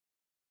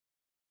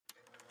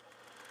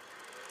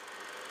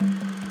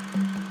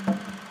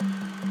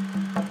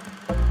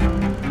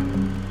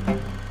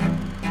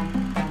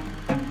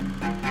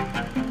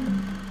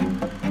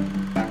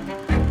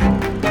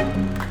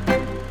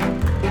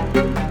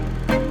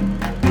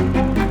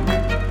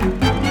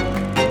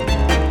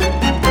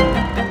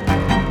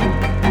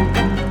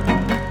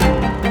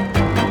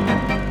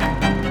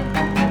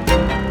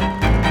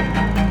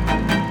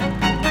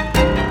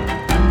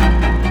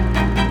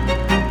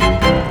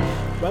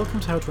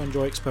to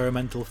enjoy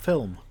experimental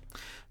film.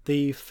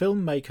 The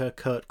filmmaker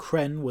Kurt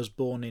Krenn was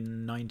born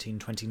in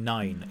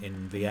 1929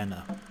 in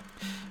Vienna.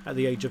 At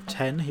the age of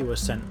 10, he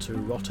was sent to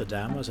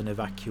Rotterdam as an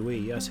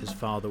evacuee as his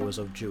father was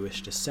of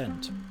Jewish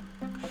descent.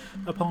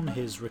 Upon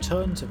his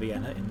return to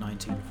Vienna in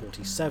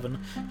 1947,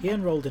 he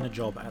enrolled in a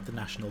job at the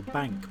National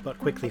Bank, but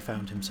quickly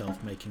found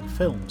himself making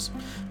films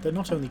that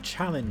not only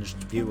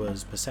challenged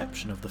viewers'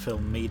 perception of the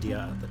film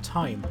media at the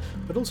time,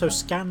 but also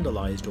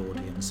scandalised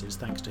audiences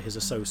thanks to his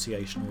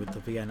association with the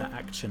Vienna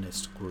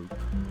Actionist group.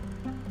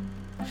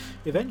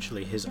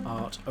 Eventually, his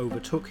art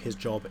overtook his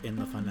job in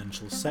the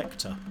financial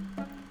sector.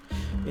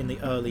 In the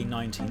early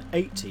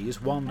 1980s,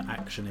 one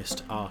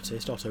actionist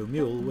artist, Otto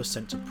Muehl, was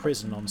sent to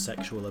prison on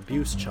sexual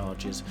abuse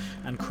charges,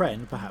 and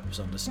Krenn, perhaps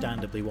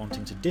understandably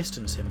wanting to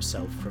distance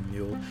himself from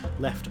Muehl,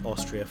 left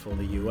Austria for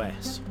the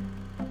US.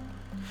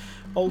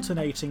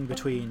 Alternating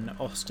between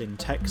Austin,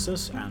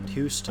 Texas and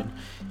Houston,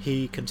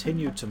 he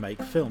continued to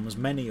make films,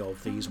 many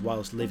of these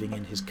whilst living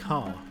in his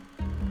car.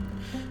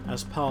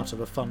 As part of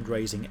a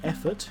fundraising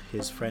effort,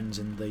 his friends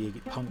in the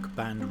punk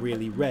band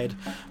Really Red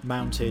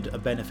mounted a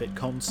benefit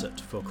concert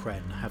for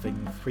Krenn,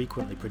 having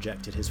frequently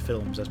projected his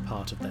films as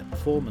part of their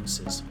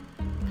performances.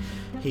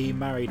 He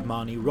married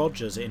Marnie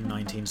Rogers in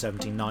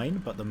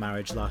 1979, but the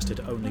marriage lasted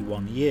only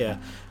 1 year,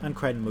 and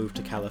Krenn moved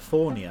to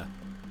California.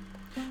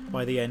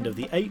 By the end of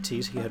the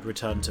 80s, he had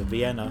returned to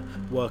Vienna,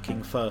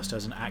 working first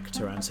as an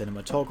actor and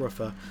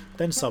cinematographer,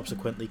 then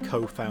subsequently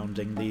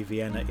co-founding the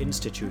Vienna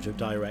Institute of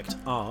Direct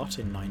Art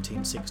in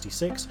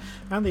 1966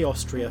 and the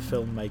Austria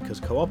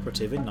Filmmakers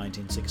Cooperative in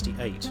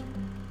 1968.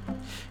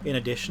 In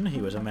addition,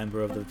 he was a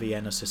member of the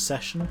Vienna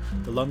Secession,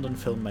 the London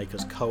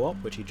Filmmakers Co-op,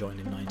 which he joined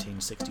in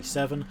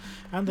 1967,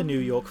 and the New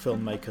York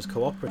Filmmakers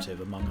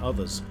Cooperative, among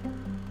others.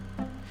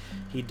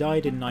 He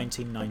died in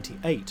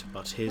 1998,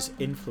 but his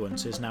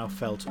influence is now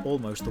felt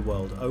almost the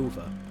world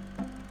over.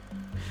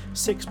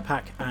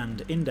 Six-pack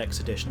and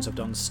index editions have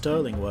done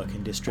sterling work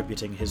in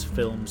distributing his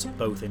films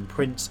both in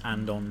prints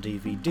and on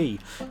DVD,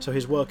 so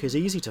his work is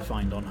easy to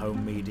find on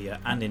home media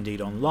and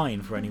indeed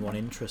online for anyone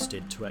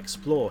interested to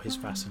explore his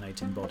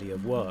fascinating body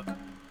of work.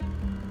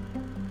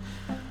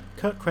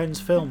 Kurt Krenn's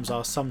films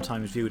are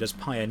sometimes viewed as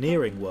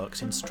pioneering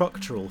works in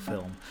structural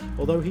film,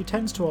 although he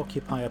tends to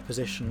occupy a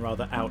position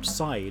rather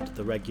outside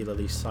the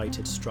regularly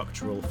cited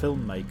structural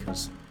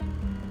filmmakers.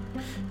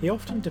 He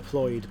often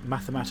deployed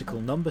mathematical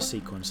number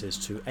sequences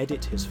to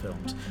edit his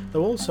films,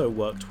 though also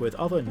worked with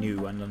other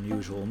new and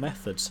unusual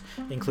methods,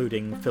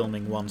 including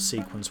filming one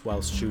sequence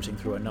whilst shooting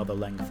through another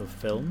length of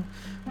film,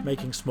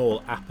 making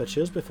small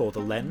apertures before the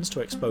lens to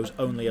expose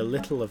only a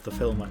little of the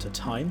film at a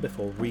time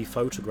before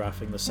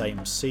rephotographing the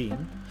same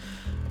scene,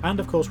 and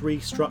of course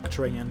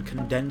restructuring and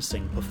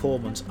condensing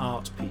performance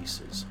art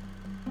pieces.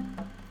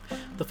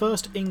 The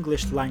first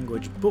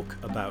English-language book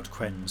about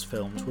Krenn's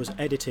films was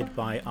edited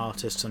by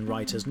artists and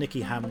writers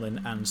Nicky Hamlin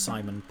and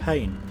Simon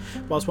Payne,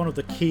 whilst one of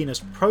the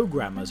keenest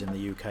programmers in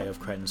the UK of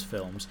Krenn's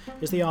films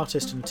is the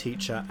artist and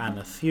teacher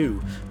Anna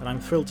Thew, and I'm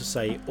thrilled to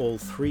say all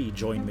three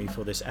join me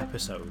for this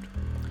episode.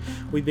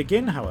 We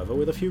begin, however,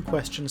 with a few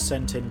questions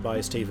sent in by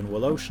Stephen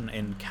Woloshin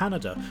in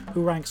Canada,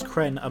 who ranks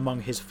Krenn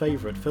among his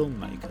favourite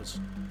filmmakers.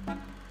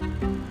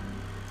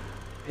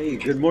 Hey,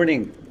 good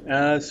morning.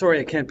 Sorry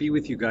I can't be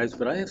with you guys,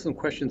 but I have some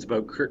questions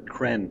about Kurt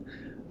Krenn.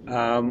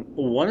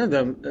 One of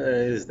them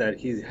is that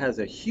he has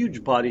a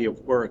huge body of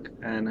work,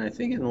 and I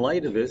think in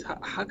light of this,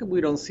 how come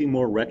we don't see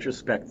more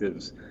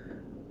retrospectives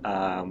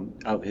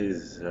of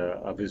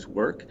his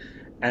work?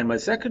 And my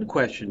second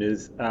question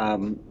is,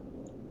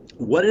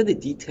 what are the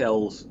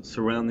details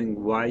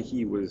surrounding why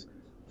he was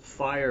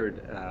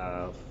fired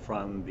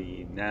from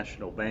the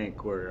National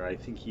Bank, where I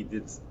think he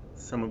did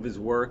some of his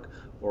work,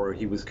 or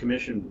he was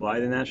commissioned by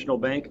the National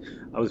Bank?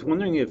 I was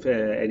wondering if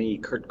any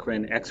Kurt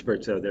Krenn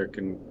experts out there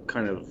can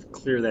kind of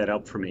clear that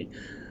up for me.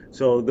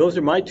 So those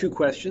are my two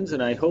questions,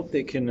 and I hope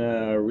they can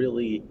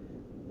really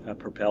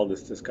propel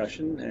this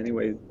discussion.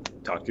 Anyway,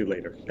 talk to you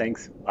later.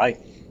 Thanks. Bye.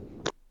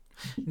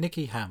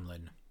 Nicky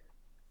Hamlin.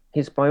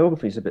 His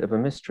biography is a bit of a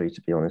mystery,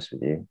 to be honest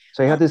with you.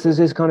 So he had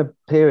this kind of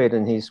period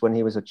when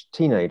he was a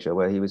teenager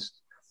where he was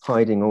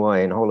hiding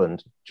away in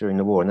Holland during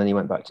the war, and then he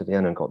went back to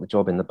Vienna and got the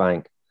job in the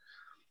bank,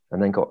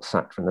 and then got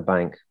sacked from the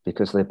bank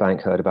because the bank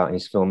heard about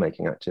his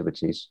filmmaking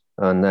activities.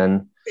 And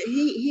then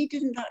he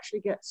didn't actually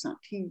get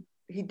sacked.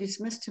 He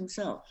dismissed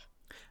himself.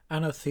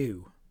 Anna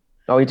Thew.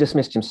 Oh, he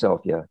dismissed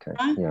himself. Yeah, okay.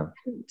 I Yeah.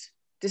 didn't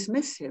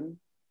dismiss him,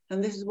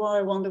 and this is why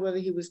I wonder whether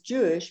he was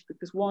Jewish,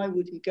 because why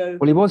would he go?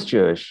 Well, he was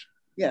Jewish.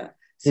 Yeah.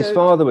 His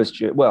father was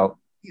Jewish. Well,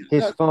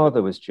 his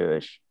father was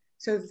Jewish.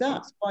 So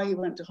that's why he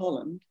went to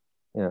Holland.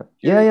 Yeah.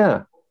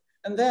 Yeah.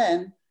 And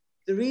then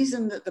the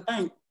reason that the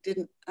bank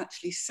didn't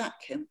actually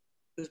sack him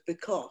was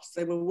because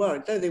they were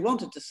worried, though they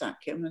wanted to sack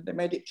him, and they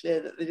made it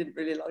clear that they didn't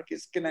really like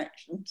his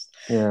connections.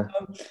 Yeah.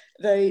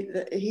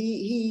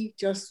 He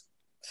just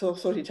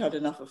thought he'd had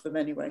enough of them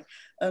anyway.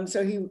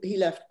 So he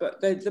left.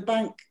 But the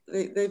bank,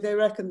 they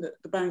reckon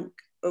that the bank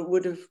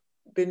would have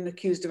been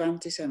accused of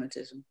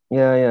anti-Semitism.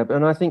 Yeah.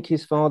 And I think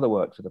his father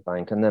worked for the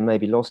bank and then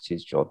maybe lost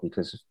his job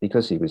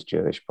because he was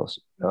Jewish,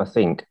 possibly. I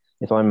think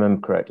if I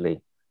remember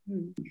correctly.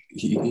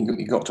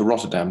 He got to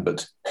Rotterdam,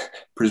 but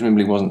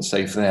presumably wasn't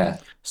safe there.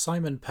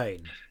 Simon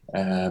Payne.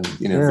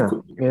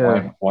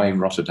 Why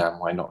Rotterdam?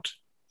 Why not?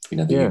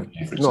 The UK,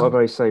 for example. Not a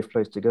very safe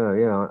place to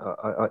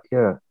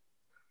go.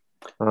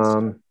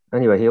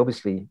 Anyway, he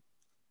obviously.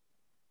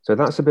 So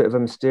that's a bit of a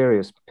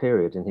mysterious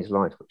period in his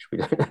life, which we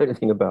don't know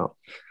anything about.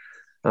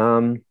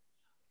 Then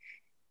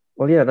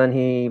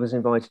he was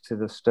invited to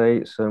the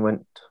States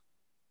and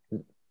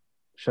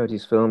showed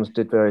his films,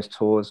 did various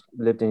tours,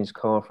 lived in his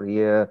car for a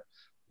year,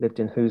 lived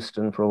in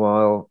Houston for a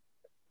while,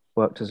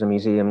 worked as a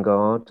museum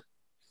guard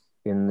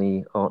in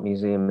the art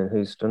museum in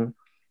Houston,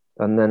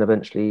 and then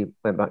eventually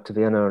went back to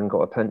Vienna and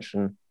got a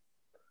pension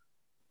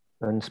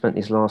and spent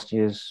his last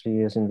few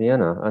years in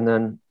Vienna. And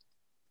then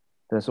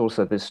there's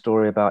also this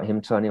story about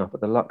him turning up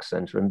at the Lux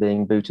Center and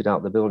being booted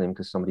out the building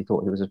because somebody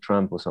thought he was a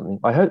tramp or something.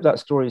 I hope that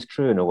story is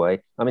true in a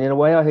way. I mean, in a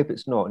way, I hope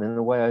it's not, and in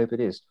a way, I hope it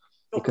is,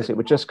 because it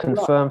would just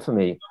confirm for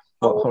me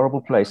what a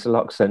horrible place the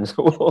Lux Center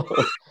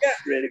was. Yeah,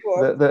 really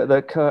was.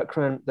 The Kurt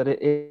Kren, that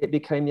it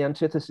became the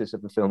antithesis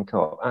of the film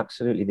cop,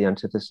 absolutely the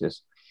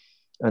antithesis.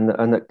 And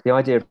the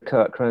idea of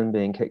Kurt Kren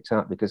being kicked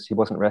out because he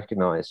wasn't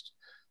recognized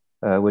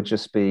would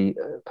just be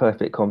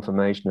perfect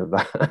confirmation of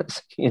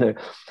that,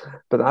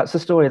 But that's the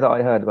story that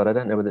I heard, but I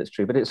don't know whether it's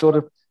true. But it's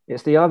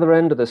the other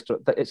end of the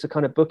story. It's a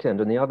kind of bookend,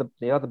 and the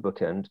other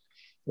bookend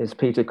is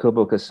Peter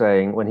Kubilka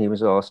saying, when he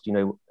was asked,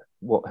 who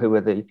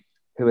are the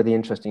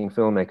interesting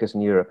filmmakers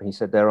in Europe, and he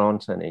said there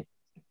aren't any,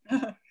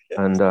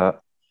 and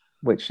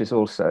which is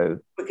also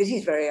because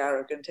he's very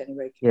arrogant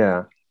anyway.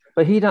 Yeah.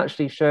 But he'd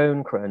actually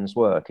shown Kren's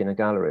work in a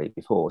gallery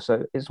before.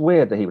 So it's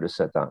weird that he would have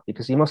said that,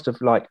 because he must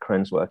have liked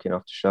Kren's work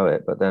enough to show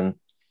it. But then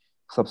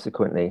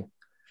subsequently,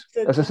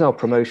 as a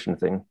self-promotion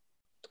thing,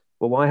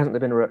 well, why hasn't there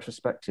been a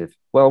retrospective?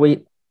 Well,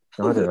 I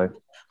don't know.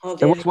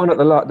 There was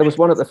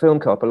one at the Film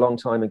Cup a long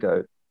time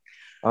ago.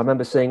 I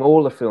remember seeing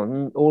all the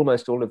film,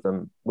 almost all of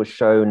them was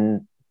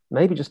shown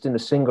maybe just in a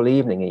single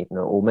evening even,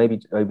 or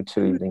maybe over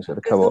 2 evenings at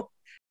the Co-op.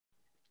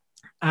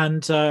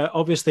 And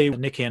obviously,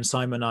 Nikki and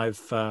Simon, I've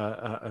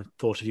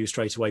thought of you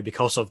straight away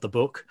because of the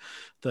book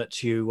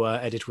that you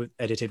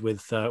edited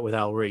with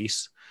Al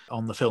Rees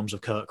on the films of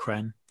Kurt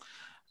Kren.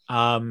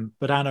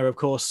 But Anna, of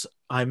course,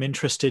 I'm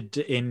interested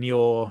in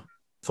your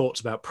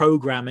thoughts about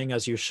programming,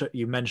 as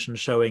you mentioned,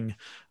 showing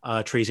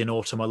Trees in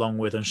Autumn along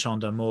with Un Chant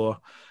d'Amour,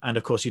 and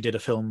of course you did a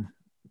film.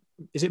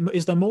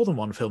 Is there more than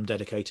one film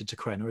dedicated to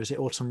Kren, or is it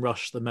Autumn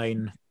Rush the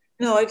main?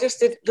 No, I just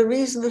did. The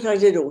reason that I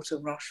did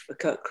Autumn Rush for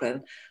Kurt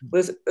Kren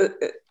was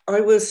I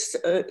was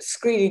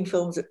screening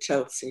films at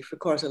Chelsea for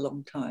quite a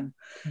long time.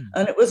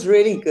 And it was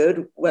really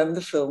good when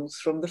the films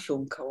from the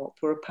Film Co-op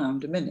were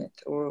 £1 a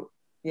minute, or,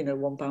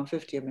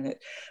 £1.50 a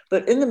minute.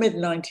 But in the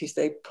mid-90s,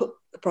 they put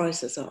the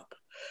prices up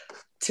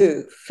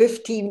to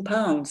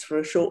 £15 for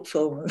a short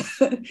film.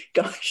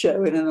 Guy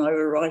Sherwin and I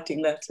were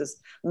writing letters,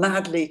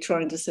 madly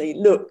trying to say,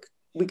 look,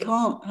 we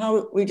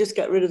just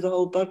get rid of the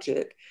whole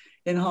budget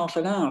in half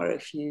an hour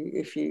if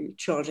you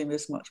charging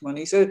this much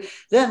money. So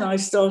then I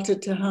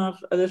started to have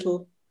a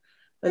little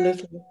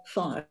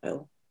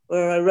file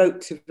where I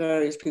wrote to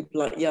various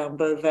people like Jan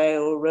Beauvais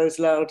or Rose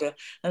Lauder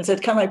and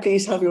said, can I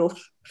please have your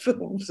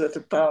films at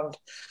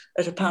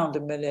 £1 a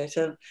minute?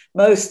 And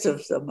most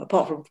of them,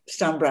 apart from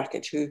Stan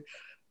Brackett, who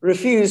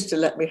refused to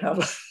let me have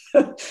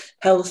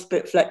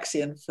Hellspit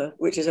Flexion,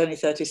 which is only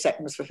 30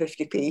 seconds for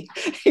 50p.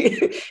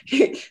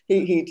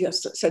 he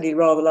just said he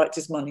rather liked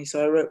his money.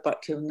 So I wrote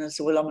back to him and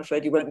said, well, I'm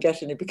afraid you won't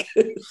get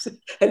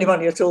any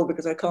money at all,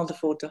 because I can't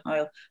afford to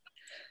hire.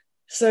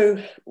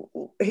 So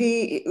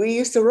we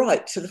used to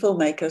write to the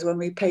filmmakers when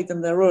we paid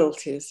them their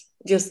royalties,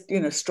 just,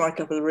 strike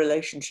up a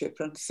relationship.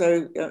 And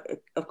so,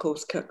 of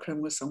course, Kurt Kren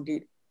was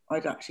somebody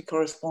I'd actually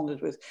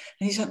corresponded with.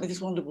 And he sent me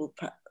this wonderful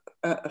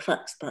a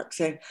fax back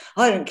saying,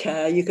 I don't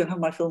care, you can have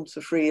my films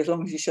for free as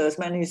long as you show as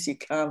many as you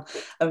can,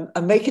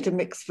 and make it a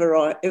mixed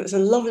variety. It was a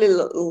lovely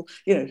little,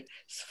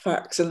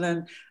 fax. And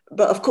then,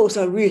 but of course,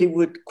 I really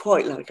would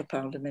quite like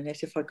 £1 a minute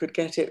if I could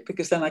get it,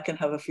 because then I can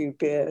have a few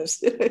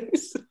beers.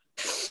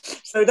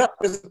 So that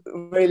was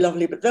very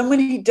lovely. But then when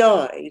he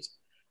died,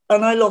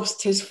 and I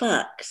lost his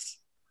fax,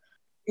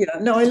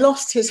 I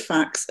lost his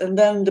fax, and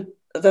then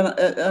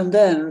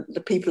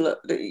the people,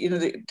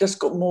 they just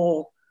got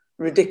more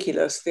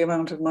ridiculous, the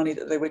amount of money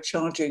that they were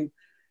charging.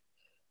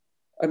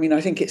 I mean,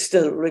 I think it's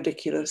still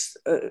ridiculous.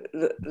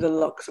 The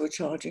Lux were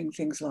charging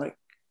things like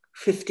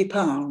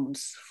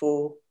 £50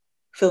 for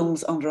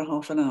films under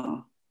half an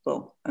hour.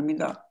 Well, I mean,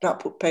 that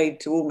paid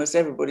to almost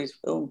everybody's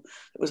film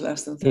that was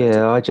less than 30.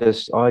 Yeah, I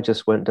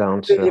just went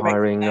down to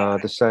hiring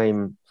the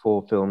same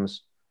 4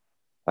 films.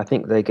 I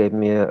think they gave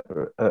me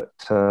at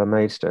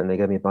Maidstone, they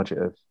gave me a budget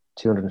of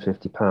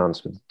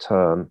 £250 for the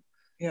term.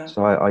 Yeah.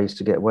 So I used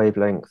to get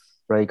Wavelength,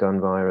 Ray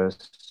Gun Virus,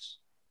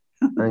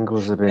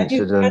 Angles of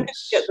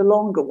Incidence. You get the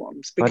longer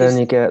ones. I'd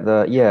only get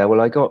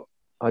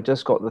I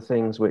just got the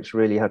things which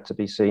really had to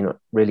be seen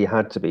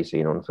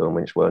on film,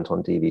 which weren't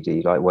on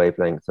DVD, like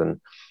Wavelength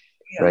and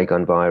Ray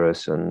Gun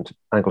Virus and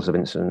Angles of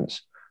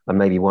Incidence, and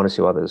maybe 1 or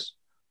 2 others.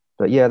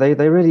 but yeah,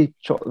 they really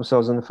shot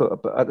themselves in the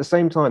foot. But at the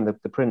same time,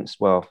 the prints,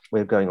 well,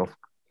 we're going off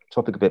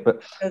topic a bit,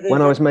 but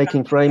when I was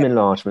making frame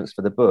enlargements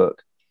for the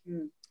book,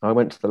 I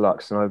went to the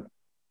Lux and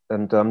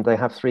they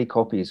have 3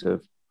 copies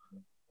of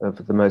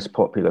the most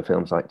popular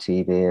films like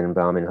TV and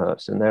Bauman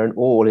Herbst, and they're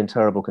all in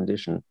terrible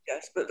condition.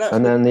 Yes, but that's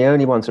and then the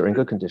only ones that are in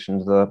good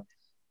condition are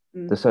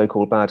the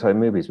so-called bad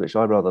home movies, which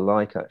I rather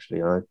like,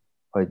 actually.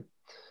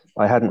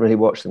 I hadn't really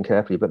watched them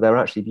carefully, but they're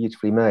actually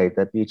beautifully made.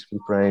 They're beautifully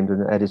framed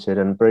and edited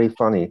and very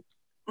funny.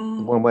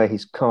 One where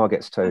his car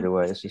gets towed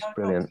away, it's just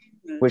brilliant.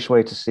 Which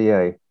Way to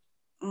CA?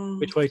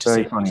 Which Way to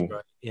Very CA? funny.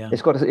 Right. Yeah.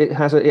 It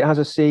has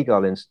a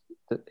seagull in.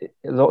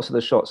 Lots of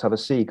the shots have a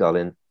seagull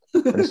in,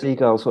 and the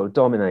seagull sort of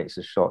dominates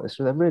the shot.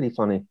 They're really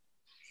funny.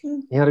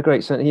 He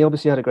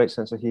obviously had a great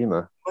sense of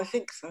humor. I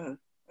think so.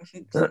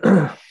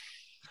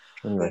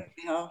 Anyway.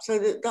 Yeah, so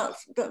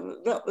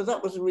that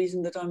was the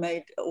reason that I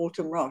made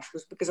Autumn Rush,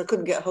 was because I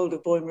couldn't get hold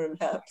of Boimer and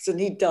Heps, and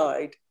he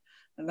died,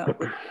 and that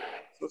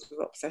was sort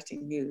of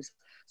upsetting news.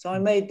 So I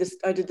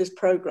did this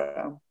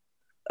program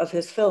of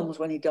his films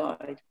when he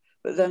died,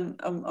 but then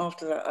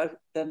after that I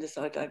then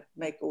decided I'd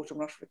make Autumn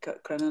Rush for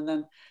Kurt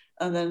Kren,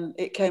 and then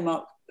it came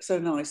up so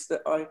nice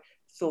that I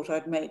thought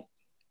I'd make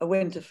a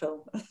winter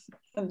film.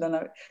 And then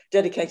I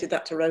dedicated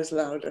that to Rose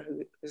Lauder,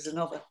 who is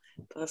another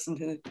person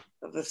who,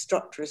 of the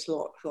structurist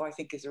lot, who I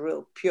think is a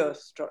real pure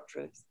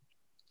structurist.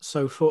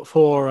 So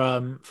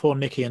for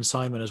Nikki and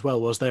Simon as well,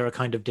 was there a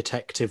kind of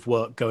detective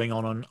work going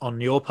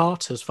on your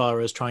part as far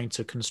as trying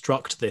to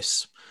construct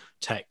this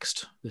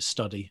text, this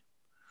study?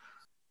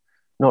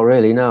 Not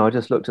really, no. I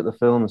just looked at the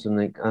films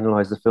and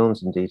analysed the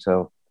films in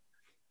detail.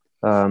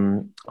 I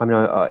mean,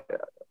 I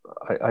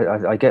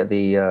get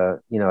the,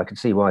 I can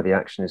see why the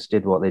actionists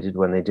did what they did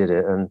when they did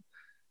it.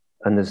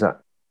 And there's that,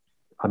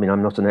 I mean,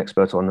 I'm not an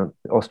expert on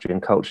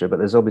Austrian culture, but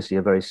there's obviously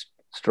a very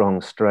strong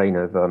strain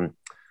of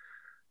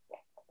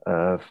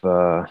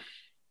that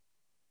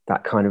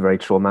kind of very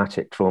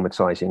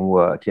traumatizing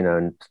work,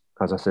 and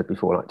as I said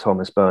before, like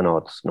Thomas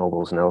Bernhard's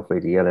novels and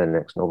Elfriede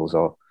Jelinek's novels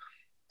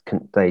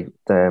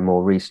they're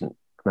more recent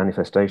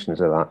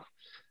manifestations of that.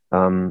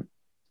 And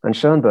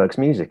Schoenberg's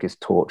music is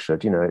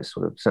tortured, it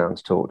sort of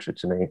sounds tortured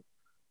to me.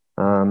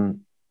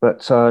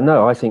 But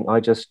no, I think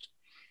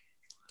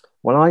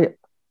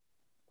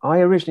the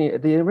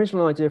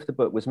original idea for the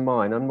book was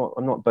mine. I'm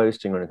not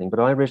boasting or anything, but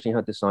I originally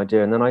had this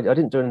idea, and then I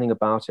didn't do anything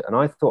about it. And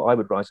I thought I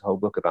would write a whole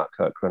book about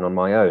Kurt Kren on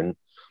my own.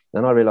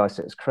 Then I realized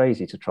it's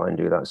crazy to try and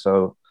do that.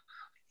 So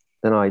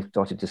then I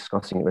started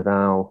discussing it with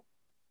Al,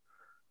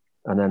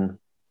 and then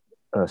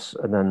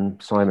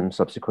Simon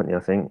subsequently.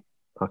 I think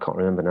I can't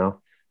remember now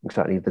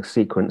exactly the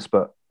sequence,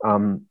 but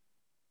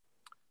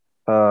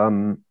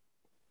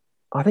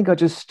I think I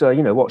just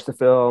watched the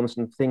films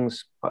and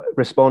things,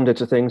 responded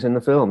to things in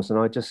the films, and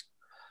I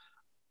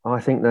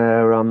think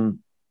they're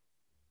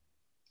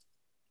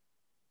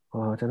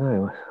I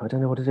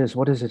don't know what it is.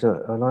 What is it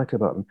I like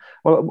about them?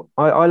 Well,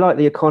 I like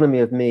the economy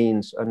of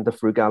means and the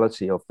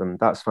frugality of them.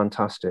 That's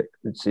fantastic.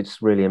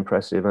 It's really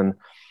impressive, and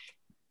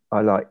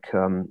I like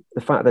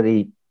the fact that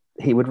he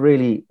would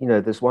really,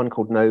 there's one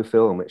called No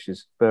Film, which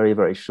is very,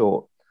 very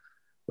short.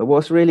 But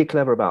what's really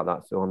clever about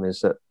that film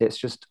is that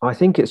I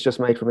think it's just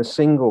made from a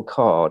single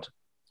card.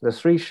 There's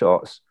 3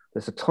 shots.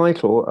 There's a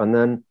title, and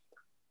then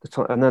the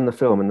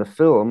film, and the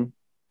film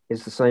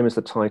is the same as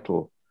the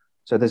title.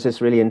 So there's this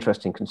really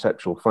interesting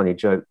conceptual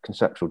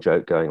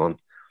joke going on.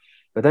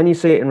 But then you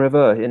see it in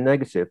reverse, in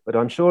negative. But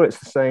I'm sure it's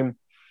the same.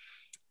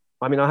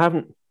 I mean, I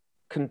haven't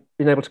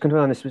been able to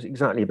confirm this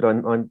exactly, but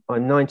I'm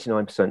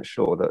 99%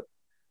 sure that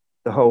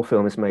the whole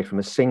film is made from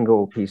a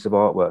single piece of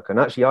artwork. And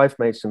actually, I've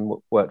made some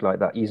work like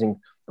that using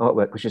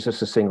artwork, which is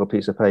just a single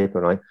piece of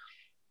paper. And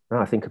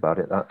now I think about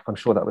it, I'm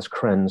sure that was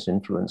Kren's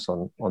influence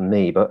on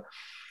me. But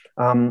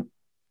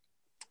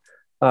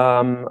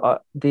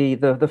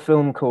the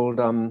film called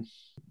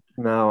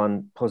Mao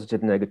and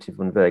Positive, Negative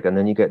and Vague, and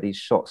then you get these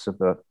shots of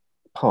the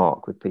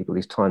park with people,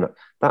 these time.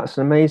 That's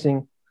an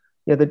amazing.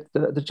 Yeah,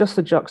 just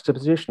the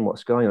juxtaposition,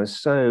 what's going on is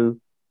so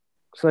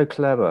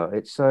clever.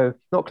 It's so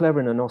not clever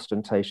in an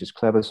ostentatious,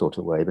 clever sort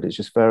of way, but it's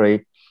just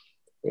very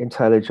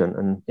intelligent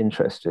and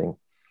interesting.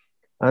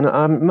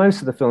 And most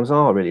of the films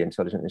are really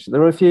intelligent.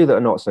 There are a few that are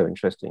not so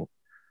interesting,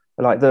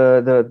 like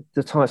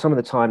some of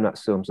the time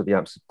lapse films of the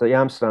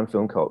Amsterdam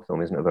Film Cult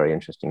film isn't a very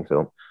interesting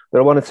film. There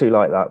are 1 or 2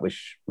 like that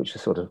which are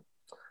sort of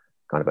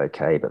kind of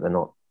okay, but they're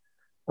not.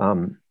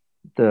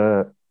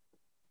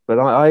 But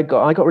I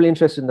got really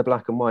interested in the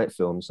black and white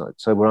films.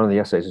 So one of the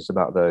essays is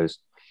about those.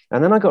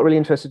 And then I got really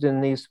interested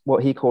in these,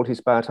 what he called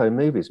his bad home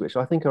movies, which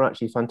I think are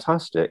actually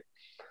fantastic.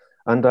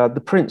 And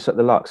the prints at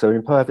the Lux are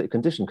in perfect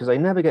condition because they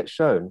never get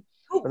shown.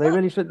 But they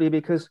really should be,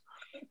 because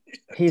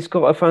he's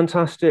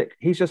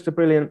he's just a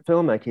brilliant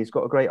filmmaker. He's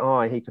got a great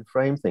eye. He can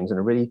frame things in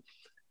a really,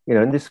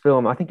 in this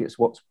film, I think it's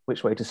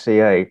Which Way to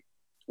CA,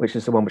 which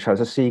is the one which has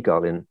a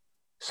seagull in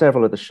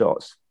several of the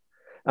shots.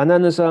 And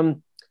then there's a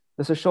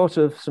shot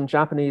of some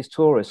Japanese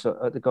tourists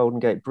at the Golden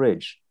Gate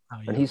Bridge. Oh,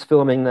 yeah. And he's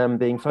filming them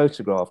being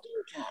photographed.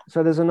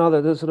 So there's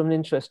sort of an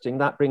interesting,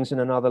 that brings in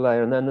another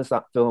layer. And then there's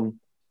that film,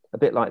 a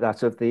bit like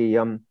that, of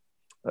the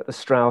at the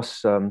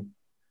Strauss, Monument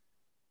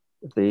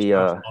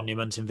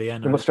in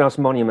Vienna. The Strauss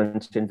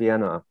Monument in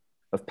Vienna,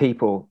 of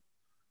people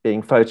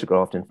being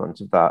photographed in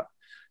front of that.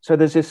 So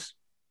there's this,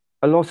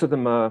 a lot of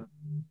them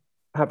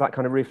have that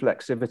kind of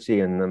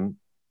reflexivity in them.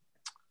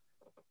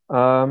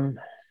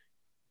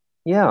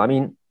 Yeah, I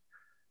mean,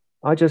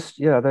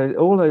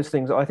 all those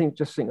things I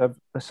think are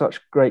such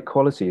great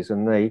qualities,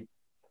 and there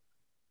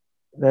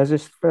is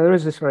this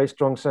very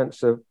strong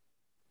sense of,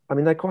 I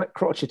mean, they're quite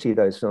crotchety,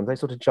 those films. They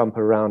sort of jump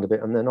around a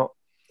bit, and they're not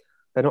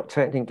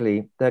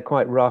technically, they're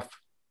quite rough.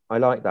 I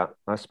like that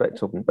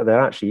aspect of them, but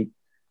they're actually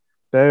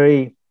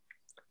very,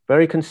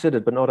 very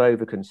considered, but not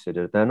over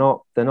considered. They're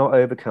not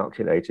over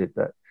calculated.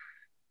 That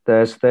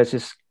there's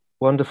this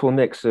wonderful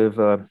mix of,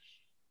 I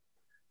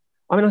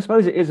mean, I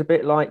suppose it is a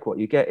bit like what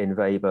you get in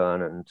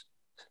Webern and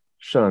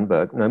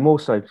Schoenberg, more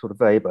so sort of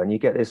Weber, and you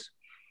get this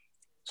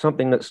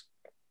something that's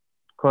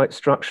quite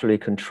structurally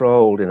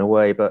controlled in a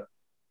way, but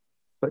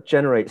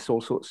generates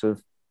all sorts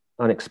of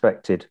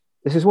unexpected.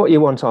 This is what you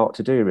want art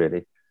to do,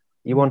 really.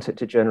 You want it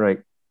to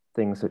generate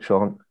things which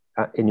aren't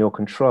in your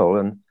control,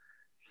 and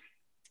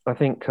I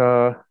think,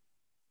 I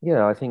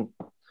think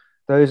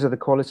those are the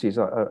qualities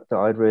that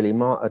I'd really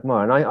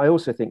admire. And I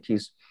also think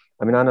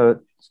Anna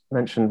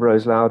mentioned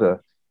Rose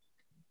Lauder,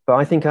 but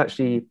I think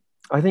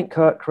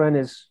Kurt Kren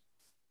is,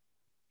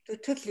 they're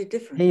totally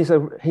different. He's a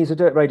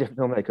very different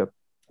filmmaker,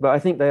 but I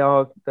think they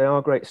are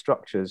great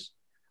structures.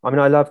 I mean,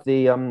 I love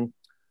the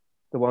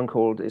one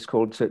called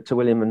To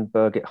William and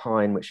Birgit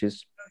Hein, which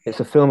is, it's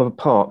a film of a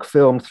park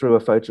filmed through a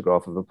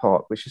photograph of a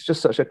park, which is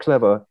just such a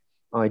clever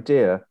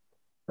idea.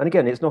 And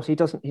again, he's not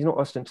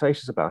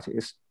ostentatious about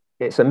it.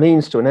 It's a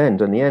means to an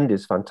end, and the end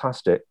is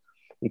fantastic.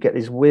 You get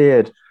these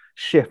weird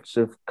shifts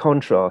of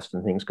contrast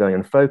and things going,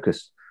 and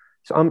focus.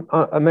 So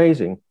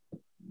amazing.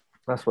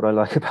 That's what I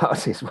like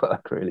about his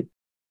work, really.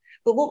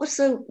 But what was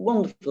so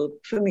wonderful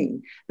for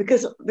me,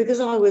 because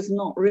I was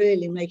not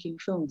really making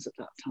films at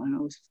that time,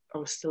 I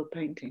was still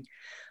painting,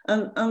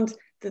 and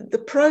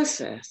the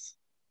process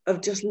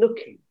of just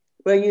looking,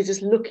 where you're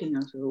just looking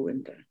out of a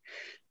window.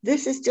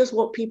 This is just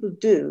what people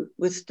do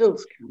with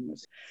stills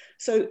cameras.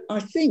 So I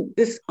think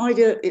this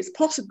idea, it's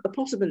a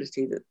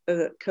possibility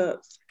that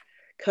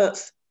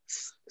Kurt's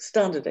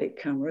standard 8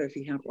 camera, if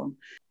he had one,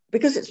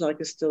 because it's like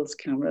a stills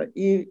camera,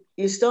 you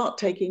start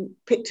taking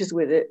pictures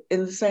with it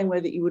in the same way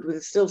that you would with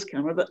a stills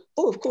camera, but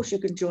of course you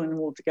can join them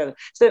all together.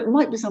 So it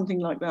might be something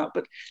like that,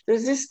 but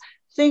there's this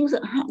thing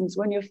that happens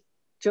when you're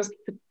just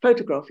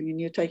photographing and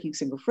you're taking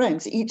single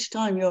frames. Each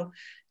time you're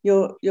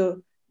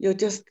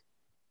just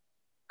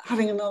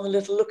having another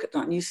little look at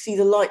that, and you see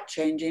the light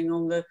changing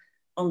on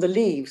the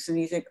leaves, and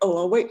you think, oh,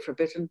 I'll wait for a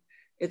bit, and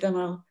then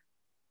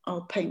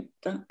I'll paint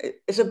that.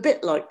 It's a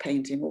bit like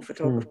painting or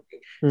photography.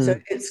 So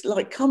it's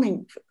like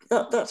coming,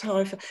 that's how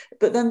I felt.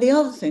 But then the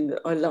other thing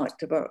that I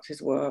liked about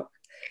his work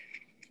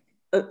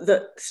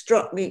that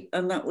struck me,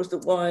 and that was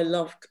why I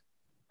loved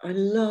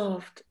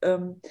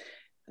the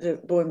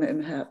Boy Met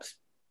in Herps,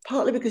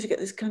 partly because you get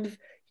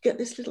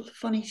this little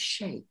funny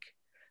shake.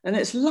 And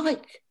it's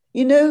like,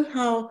 you know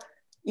how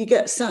you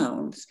get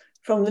sounds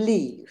from the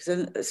leaves,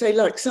 and say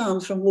like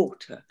sounds from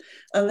water,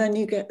 and then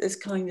you get this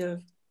kind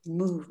of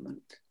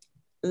movement,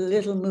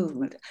 little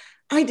movement.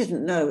 I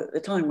didn't know at the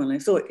time when I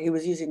thought he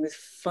was using this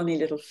funny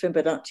little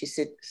Fibonacci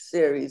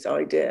series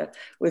idea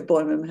with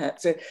Boyman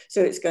Het. So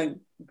it's going,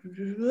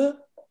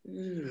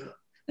 and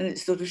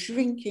it's sort of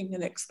shrinking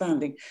and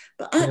expanding.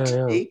 But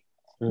actually,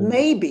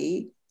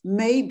 maybe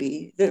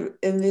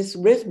in this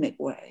rhythmic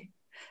way,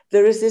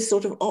 there is this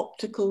sort of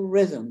optical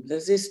rhythm.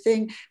 There's this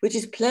thing which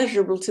is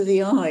pleasurable to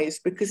the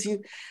eyes, because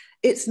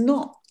it's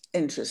not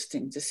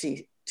interesting to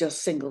see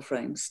just single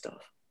frame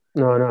stuff.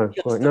 No,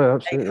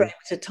 absolutely. Frame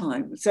at a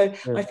time. So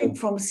I think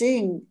from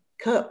seeing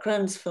Kurt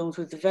Kren's films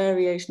with the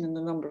variation in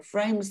the number of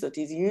frames that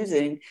he's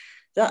using,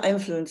 that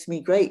influenced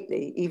me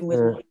greatly, even with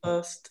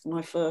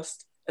my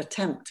first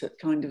attempt at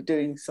kind of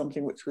doing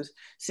something which was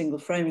single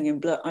framing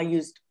in blood. I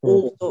used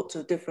all sorts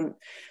of different,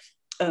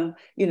 in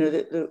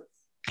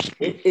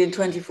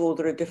 24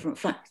 there are different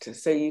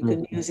factors, so you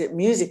can use it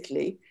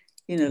musically,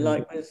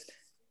 like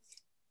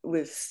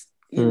with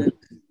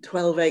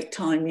 12/8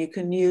 time, you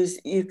can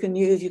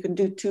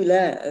do 2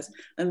 layers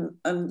and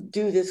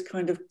do this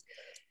kind of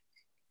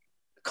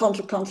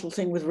contrapuntal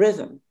thing with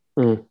rhythm.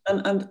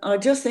 And I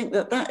just think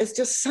that is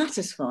just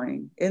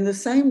satisfying in the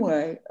same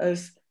way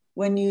as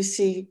when you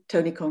see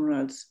Tony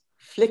Conrad's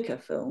Flicker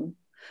film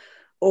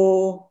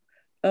or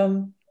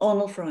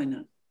Arnold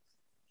Freiner.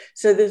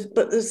 So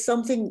there's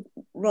something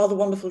rather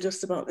wonderful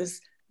just about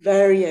this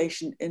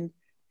variation in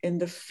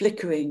the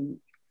flickering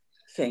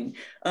thing,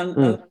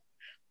 and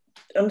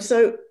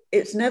so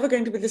it's never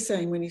going to be the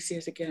same when you see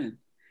it again,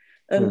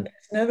 and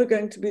it's never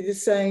going to be the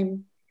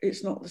same.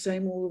 It's not the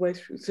same all the way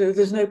through. So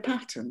there's no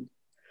pattern,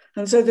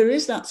 and so there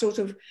is that sort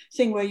of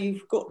thing where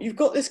you've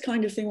got this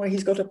kind of thing where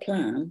he's got a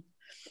plan,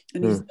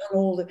 and he's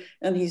done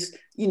and he's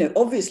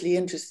obviously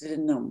interested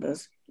in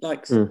numbers,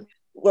 like.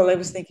 Well, I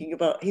was thinking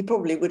about, he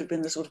probably would have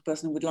been the sort of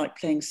person who would like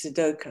playing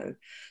Sudoku.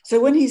 So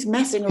when he's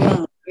messing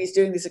around, he's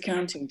doing this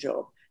accounting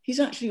job, he's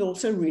actually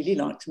also really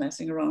liked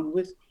messing around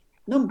with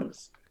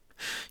numbers.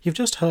 You've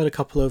just heard a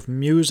couple of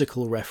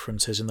musical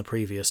references in the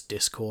previous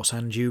discourse,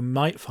 and you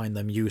might find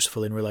them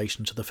useful in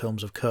relation to the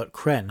films of Kurt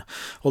Kren,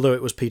 although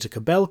it was Peter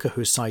Kubelka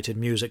who cited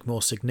music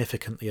more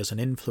significantly as an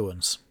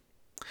influence.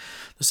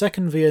 The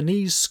second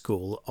Viennese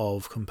school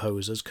of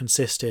composers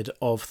consisted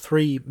of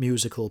three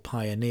musical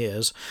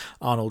pioneers,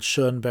 Arnold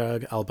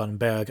Schoenberg, Alban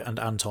Berg and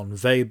Anton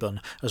Webern,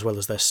 as well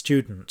as their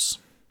students.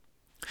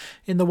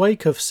 In the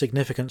wake of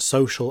significant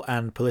social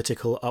and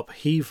political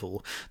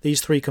upheaval,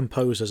 these three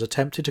composers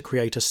attempted to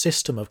create a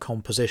system of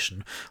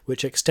composition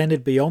which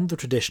extended beyond the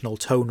traditional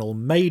tonal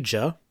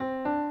major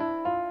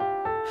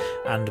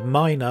and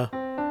minor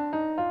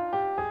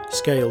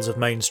scales of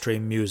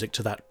mainstream music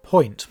to that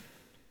point.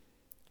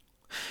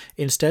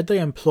 Instead, they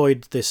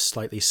employed this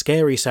slightly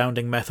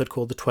scary-sounding method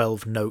called the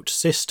 12-note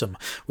system,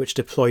 which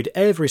deployed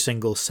every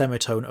single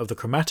semitone of the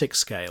chromatic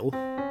scale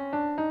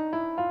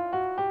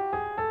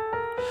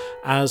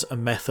as a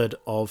method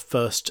of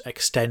first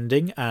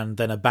extending and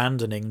then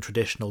abandoning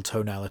traditional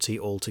tonality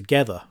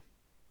altogether.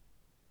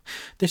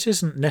 This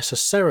isn't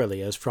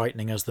necessarily as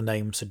frightening as the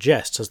name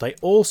suggests, as they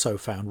also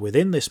found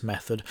within this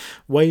method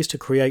ways to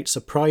create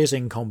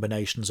surprising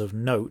combinations of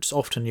notes,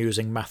 often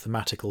using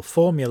mathematical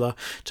formula,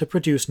 to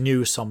produce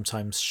new,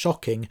 sometimes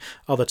shocking,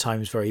 other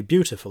times very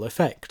beautiful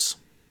effects.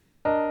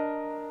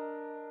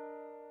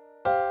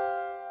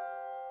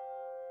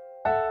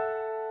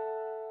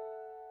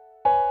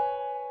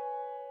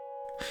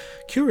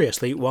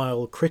 Curiously,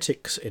 while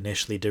critics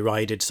initially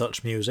derided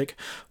such music,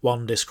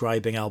 one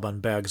describing Alban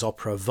Berg's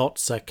opera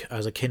Wozzeck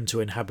as akin to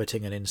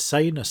inhabiting an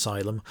insane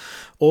asylum,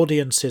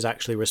 audiences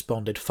actually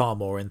responded far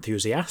more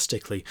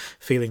enthusiastically,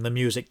 feeling the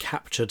music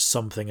captured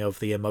something of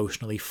the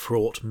emotionally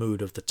fraught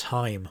mood of the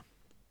time.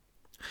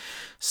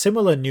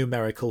 Similar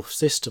numerical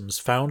systems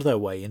found their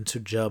way into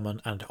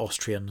German and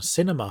Austrian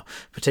cinema,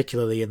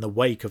 particularly in the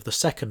wake of the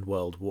Second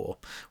World War,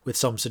 with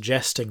some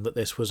suggesting that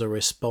this was a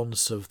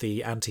response of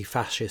the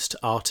anti-fascist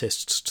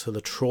artists to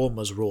the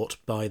traumas wrought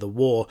by the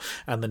war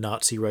and the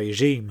Nazi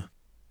regime.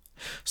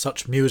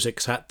 Such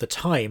music at the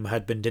time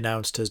had been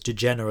denounced as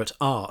degenerate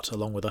art,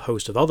 along with a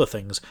host of other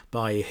things,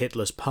 by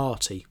Hitler's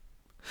party.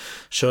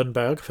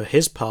 Schoenberg, for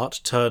his part,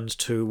 turned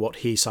to what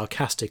he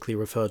sarcastically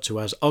referred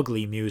to as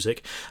ugly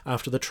music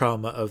after the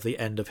trauma of the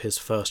end of his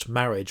first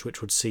marriage,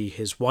 which would see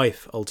his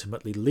wife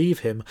ultimately leave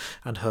him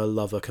and her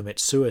lover commit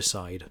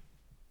suicide.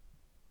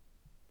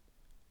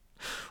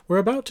 We're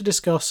about to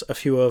discuss a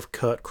few of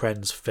Kurt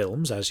Kren's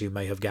films, as you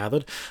may have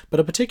gathered, but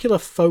a particular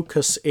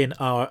focus in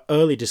our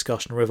early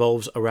discussion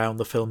revolves around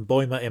the film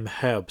Bäume im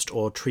Herbst,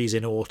 or Trees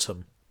in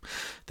Autumn.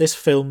 This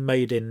film,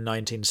 made in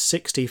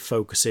 1960,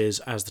 focuses,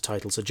 as the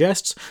title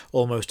suggests,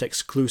 almost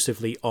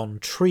exclusively on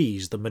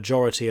trees, the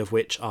majority of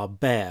which are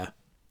bare.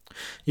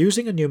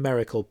 Using a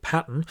numerical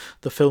pattern,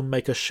 the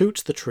filmmaker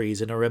shoots the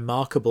trees in a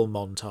remarkable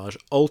montage,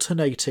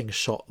 alternating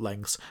shot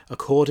lengths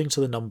according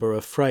to the number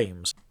of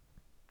frames.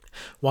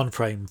 1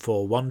 frame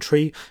for one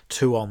tree,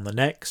 2 on the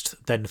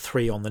next, then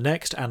 3 on the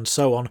next, and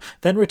so on,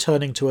 then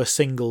returning to a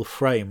single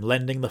frame,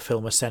 lending the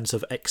film a sense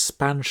of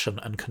expansion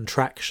and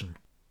contraction.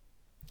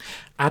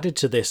 Added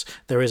to this,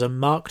 there is a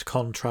marked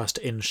contrast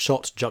in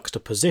shot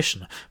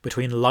juxtaposition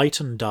between light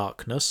and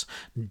darkness,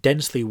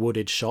 densely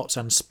wooded shots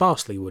and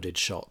sparsely wooded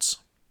shots.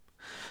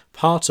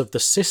 Part of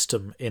the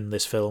system in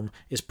this film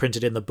is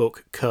printed in the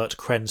book Kurt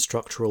Kren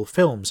Structural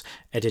Films,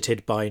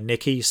 edited by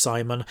Nicky,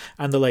 Simon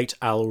and the late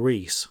Al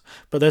Rees,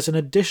 but there's an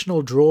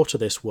additional draw to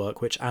this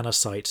work which Anna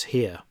cites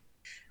here.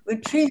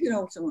 With Trees in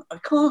Autumn, I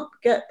can't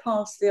get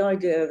past the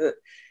idea that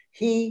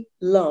he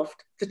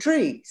loved the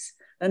trees.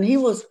 And he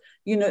was,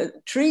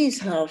 trees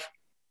have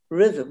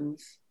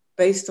rhythms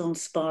based on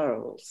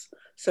spirals.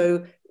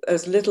 So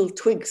as little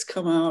twigs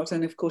come out,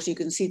 and of course you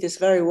can see this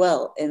very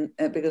well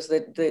because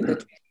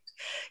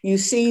you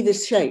see the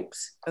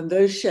shapes, and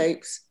those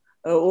shapes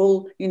are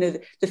all,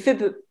 the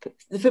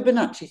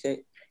Fibonacci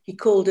thing. He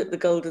called it the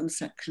golden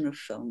section of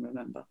film,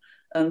 remember?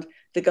 And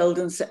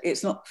the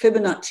it's not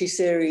Fibonacci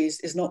series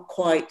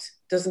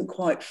doesn't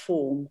quite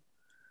form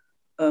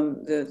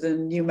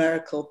the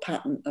numerical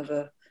pattern of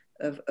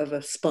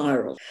a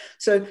spiral.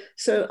 So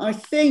I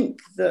think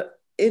that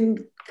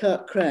in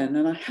Kurt Kren,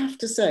 and I have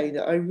to say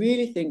that I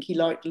really think he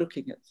liked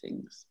looking at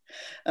things,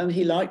 and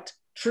he liked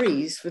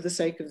trees for the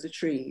sake of the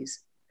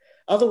trees.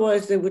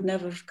 Otherwise, they would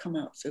never have come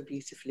out so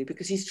beautifully,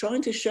 because he's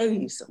trying to show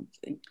you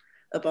something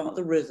about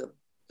the rhythm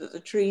that the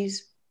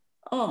trees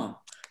are.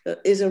 There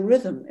is a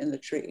rhythm in the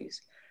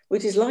trees,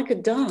 which is like a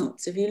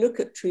dance. If you look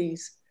at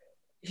trees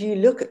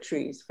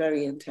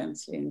very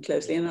intensely and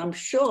closely, and I'm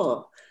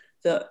sure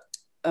that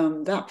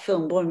that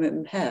film, Bäume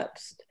im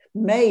Herbst,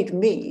 made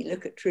me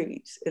look at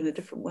trees in a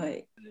different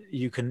way.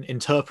 You can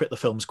interpret the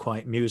films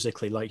quite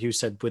musically. Like you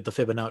said, with the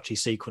Fibonacci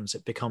sequence,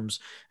 it becomes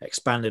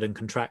expanded and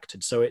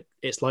contracted. So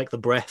it's like the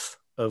breath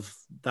of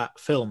that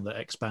film that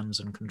expands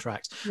and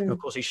contracts. Mm. And of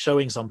course, he's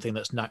showing something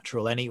that's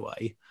natural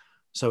anyway.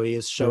 So he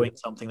is showing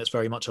something that's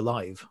very much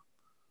alive.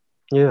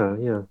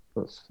 Yeah.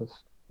 That's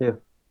yeah.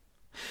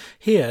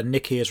 Here,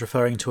 Nicky is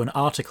referring to an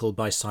article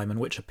by Simon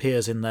which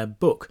appears in their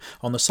book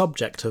on the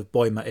subject of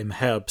Bäume im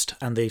Herbst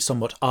and the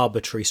somewhat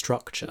arbitrary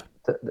structure.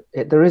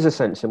 There is a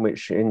sense in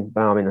which in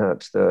Baum im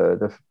Herbst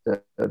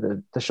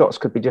the shots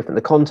could be different,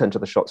 the content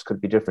of the shots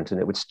could be different, and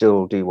it would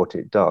still do what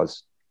it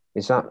does.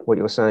 Is that what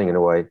you're saying in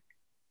a way?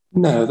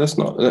 No, that's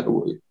not.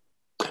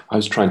 I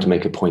was trying to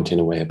make a point in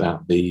a way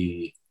about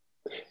the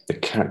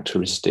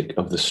characteristic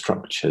of the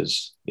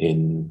structures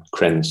in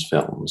Kren's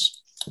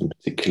films, and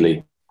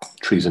particularly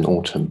Trees in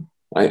Autumn.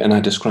 I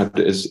described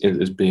it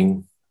as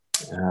being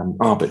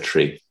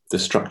arbitrary, the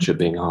structure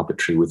being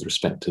arbitrary with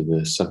respect to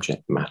the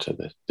subject matter,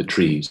 the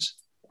trees.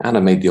 And I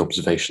made the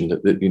observation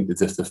that the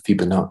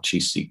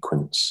Fibonacci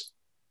sequence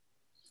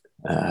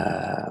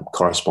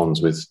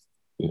corresponds with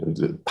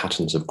the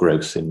patterns of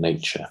growth in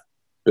nature.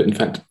 But in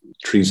fact,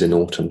 Trees in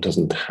Autumn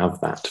doesn't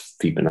have that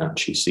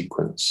Fibonacci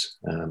sequence.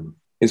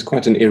 It's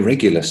quite an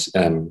irregular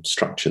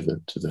structure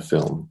to the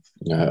film.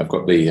 I've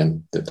got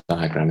the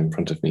diagram in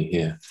front of me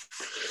here,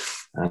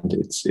 and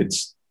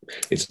it's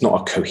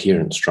not a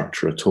coherent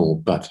structure at all,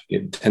 but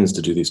it tends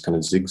to do these kind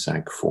of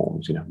zigzag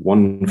forms.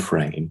 One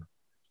frame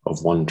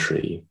of one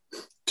tree,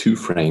 2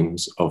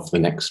 frames of the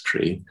next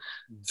tree,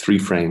 3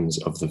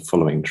 frames of the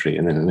following tree,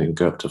 and then it'll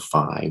go up to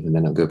 5, and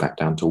then it'll go back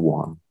down to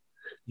 1.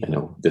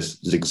 This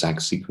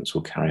zigzag sequence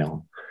will carry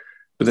on.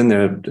 But then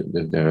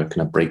there are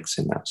kind of breaks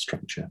in that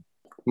structure.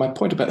 My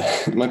point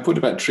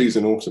about Trees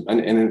in Autumn,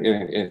 and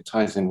it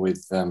ties in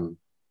with the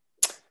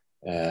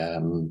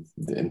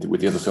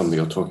other film that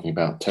you're talking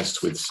about,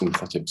 Test with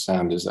Synthetic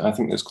Sound, is I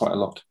think there's quite a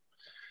lot.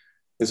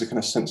 There's a kind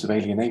of sense of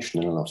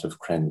alienation in a lot of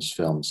Kren's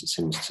films, it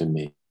seems to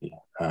me.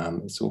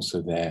 It's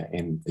also there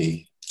in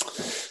the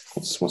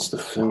what's the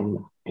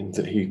film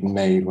that he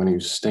made when he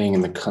was staying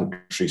in the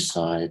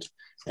countryside,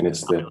 and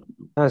it's the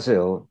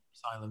Asylum.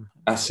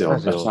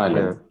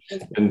 Asylum.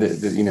 Yeah. And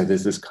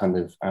there's this kind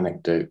of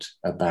anecdote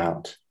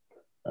about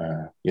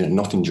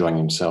not enjoying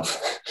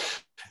himself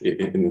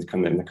in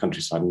the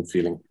countryside and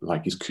feeling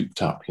like he's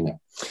cooped up.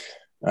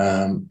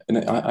 And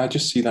I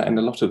just see that in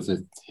a lot of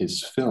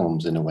his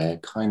films, in a way, a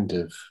kind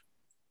of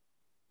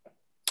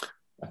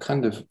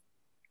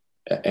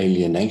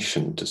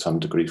alienation to some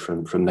degree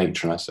from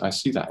nature. And I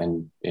see that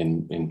in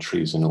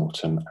Trees in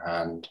Autumn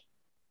and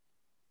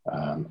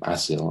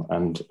Asil,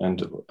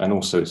 and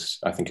also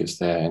I think it's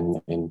there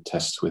in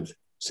Tests with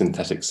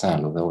Synthetic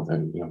Sound, although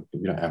we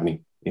don't have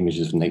any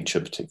images of nature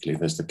particularly.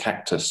 There's the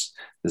cactus,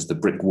 there's the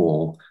brick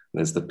wall,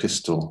 there's the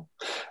pistol,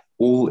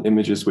 all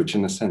images which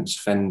in a sense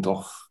fend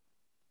off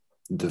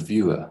the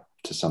viewer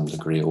to some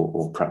degree,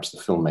 or perhaps the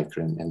filmmaker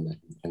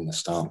in the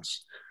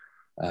stance.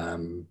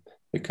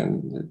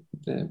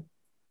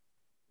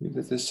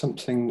 There's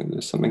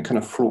something kind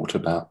of fraught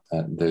about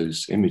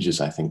those images,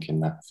 I think,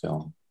 in that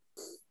film.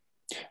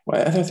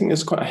 Well, I think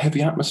there's quite a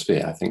heavy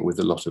atmosphere, I think, with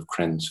a lot of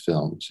Kren's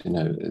films.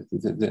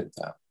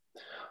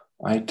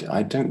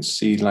 I don't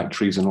see, like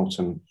Trees in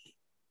Autumn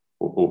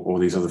or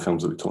these other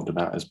films that we talked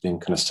about, as being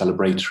kind of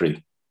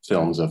celebratory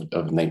films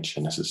of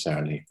nature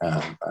necessarily,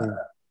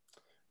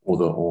 or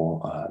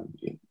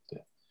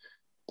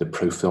the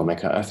pro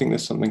filmmaker. I think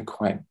there's something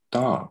quite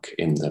dark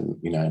in them,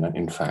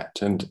 in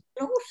fact, and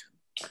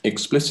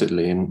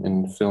explicitly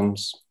in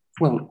films.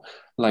 Well,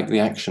 like the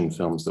action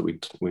films that we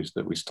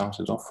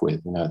started off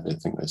with, I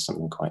think there's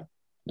something quite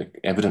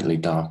evidently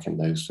dark in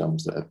those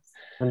films that are.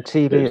 And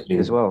TV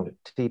as well.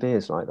 TV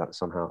is like that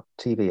somehow.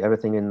 TV,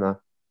 everything in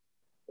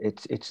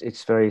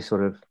it's very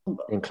sort of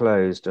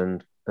enclosed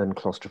and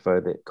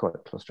claustrophobic, quite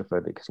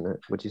claustrophobic, isn't it?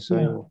 Would you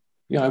say?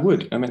 Yeah, I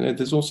would. I mean,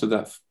 there's also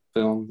that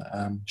film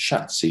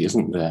Schatzi,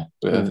 isn't there?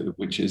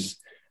 Which is,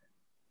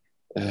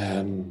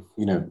 one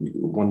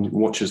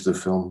watches the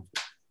film.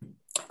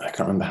 I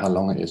can't remember how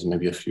long it is,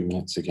 maybe a few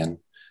minutes again.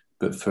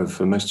 But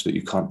for most of it,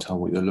 you can't tell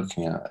what you're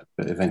looking at.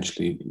 But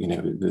eventually,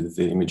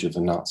 the image of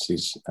the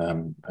Nazis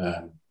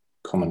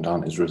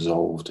commandant is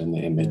resolved in the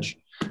image.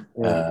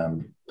 Yeah.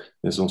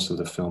 There's also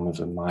the film of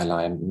the My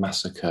Lai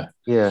massacre.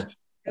 Yeah.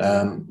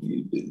 I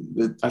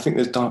think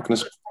there's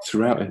darkness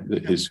throughout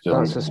his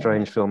film. That's a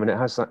strange film, and it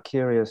has that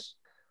curious.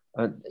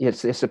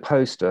 It's a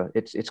poster.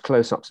 It's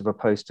close-ups of a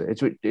poster.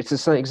 It's the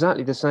same,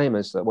 exactly the same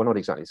as well, not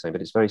exactly the same,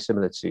 but it's very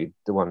similar to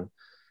the one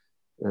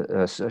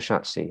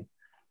Schatzi.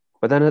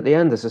 But then at the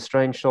end, there's a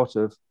strange shot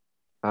of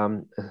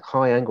a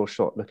high-angle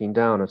shot looking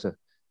down at a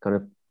kind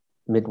of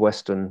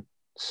Midwestern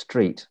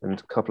street and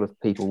a couple of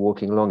people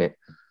walking along it,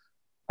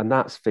 and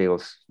that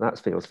feels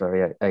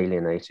very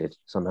alienated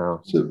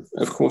somehow. So,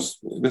 of course,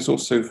 there's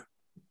also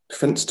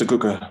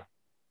Fenstergucker.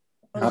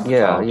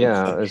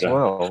 As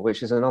well,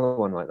 which is another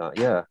one like that.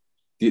 Yeah,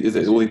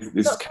 all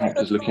these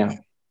characters looking out.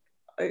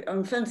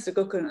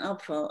 Fenstergucker and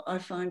Abfall I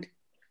find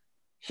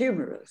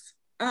humorous,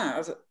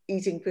 as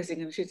Eating,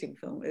 Pissing and Shitting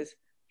film is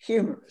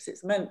humorous.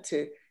 It's meant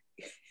to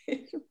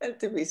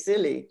be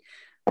silly,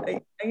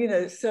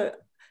 so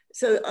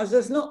as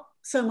there's not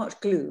so much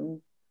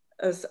gloom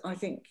as I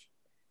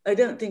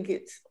don't think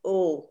it's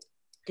all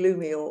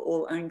gloomy or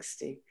all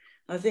angsty.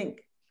 I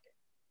think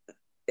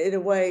in a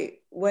way,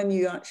 when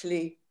you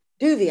actually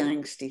do the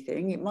angsty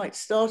thing. It might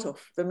start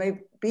off, there may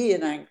be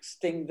an angst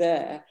thing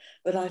there,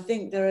 but I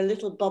think there are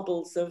little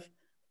bubbles of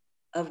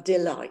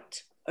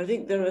delight. I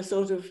think there are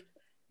sort of,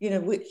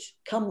 which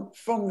come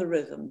from the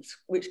rhythms,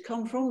 which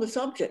come from the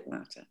subject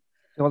matter.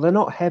 Well, they're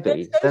not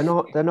heavy. They're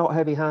not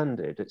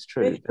heavy-handed. It's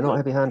true. They're not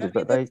heavy-handed,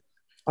 but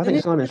I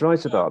think Simon's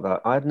right about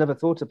that. I had never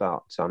thought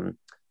about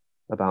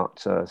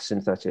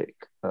synthetic,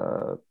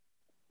 the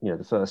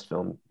first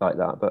film like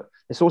that. But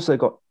it's also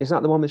got. Is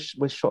that the one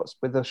with shots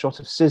with a shot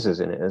of scissors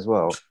in it as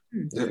well?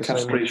 The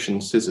castration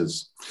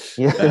scissors.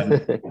 Yeah. I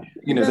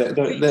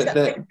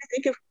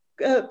think of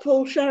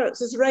Paul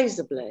Sharratt's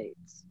razor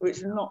blades,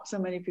 which not so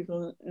many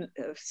people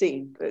have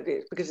seen, but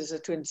it's because it's a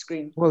twin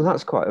screen. Well,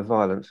 that's quite a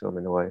violent film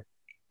in a way.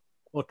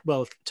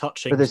 Well,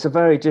 touching. But there's a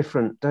very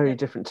different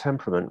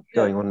temperament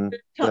going on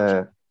there.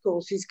 Of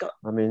course, he's got.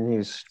 I mean,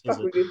 he's.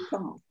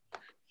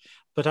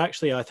 But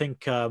actually, I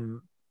think there's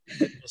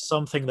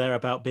something there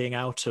about being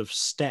out of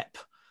step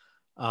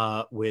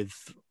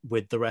with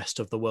the rest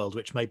of the world,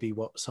 which may be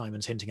what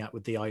Simon's hinting at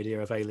with the idea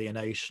of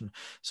alienation.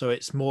 So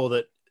it's more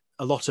that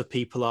a lot of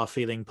people are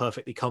feeling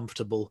perfectly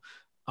comfortable.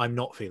 I'm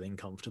not feeling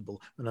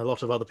comfortable, and a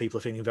lot of other people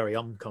are feeling very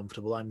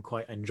uncomfortable. I'm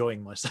quite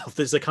enjoying myself.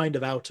 There's a kind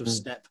of out of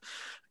step.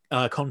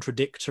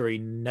 Contradictory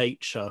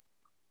nature.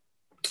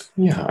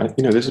 Yeah,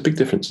 there's a big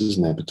difference,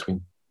 isn't there,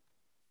 between.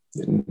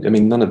 I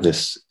mean, none of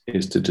this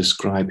is to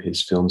describe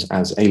his films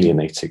as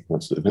alienating.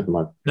 That's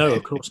my. No,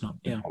 of course not.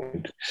 Yeah.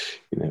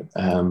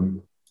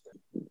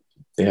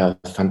 They are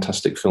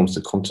fantastic films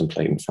to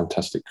contemplate and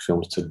fantastic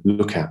films to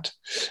look at,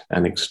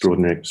 and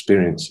extraordinary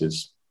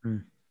experiences.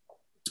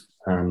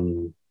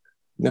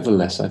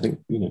 Nevertheless, I think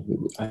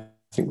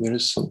there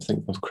is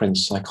something of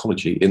Kren's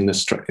psychology in the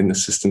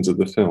systems of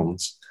the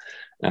films.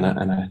 And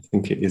I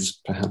think it is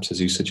perhaps, as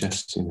you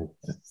suggest,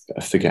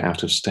 a figure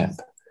out of step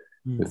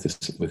with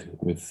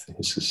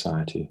his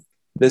society.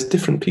 There's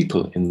different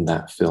people in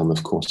that film,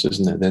 of course,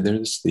 isn't there? There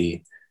is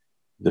the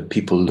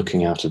people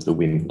looking out of the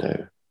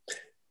window,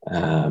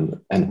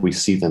 and we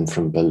see them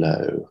from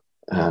below,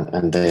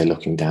 and they're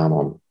looking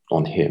down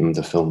on him,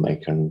 the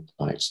filmmaker, and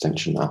by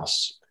extension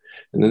us.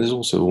 And then there's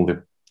also all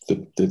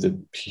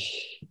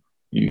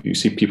you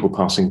see people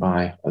passing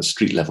by at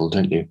street level,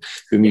 don't you?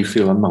 Whom you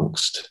feel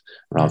amongst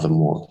rather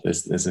more.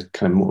 There's a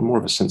kind of more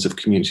of a sense of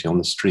community on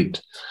the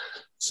street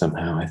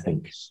somehow, I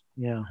think.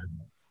 Yeah.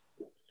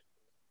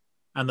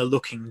 And the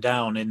looking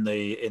down in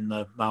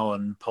the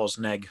Mauern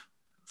Posneg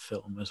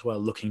film as well,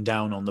 looking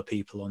down on the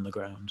people on the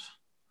ground.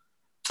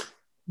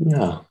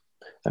 Yeah,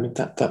 I mean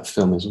that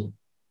film is.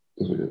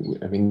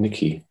 I mean,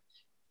 Nicky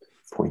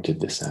pointed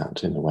this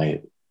out in a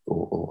way,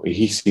 or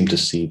he seemed to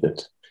see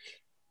that.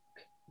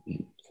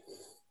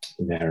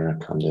 There are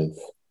kind of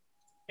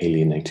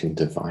alienating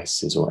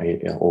devices or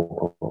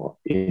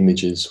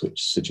images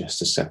which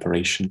suggest a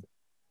separation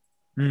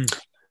from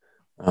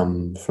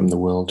the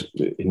world.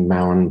 In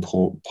Mauern,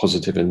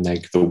 Positive and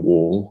Neg, the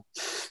wall.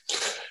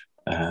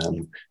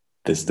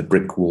 There's the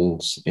brick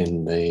walls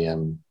in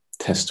the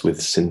Test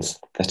with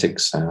Synthetic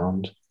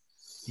Sound.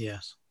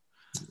 Yes.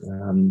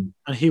 And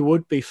he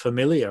would be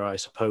familiar, I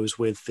suppose,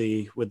 with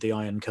the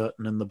Iron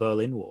Curtain and the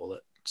Berlin Wall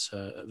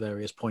at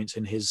various points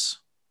in his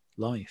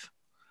life.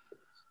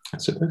 I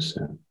suppose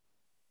so.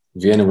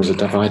 Vienna was a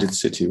divided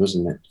city,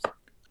 wasn't it?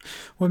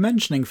 We're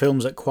mentioning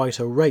films at quite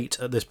a rate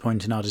at this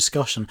point in our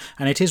discussion,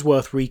 and it is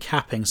worth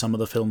recapping some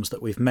of the films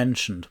that we've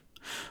mentioned.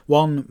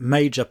 One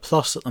major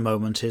plus at the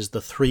moment is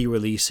the 3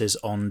 releases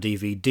on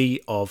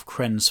DVD of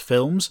Kren's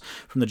films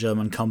from the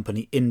German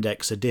company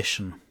Index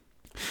Edition.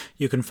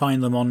 You can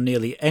find them on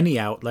nearly any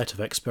outlet of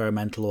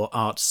experimental or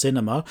art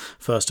cinema.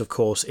 First, of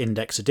course,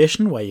 Index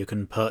Edition, where you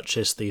can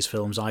purchase these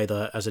films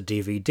either as a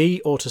DVD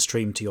or to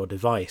stream to your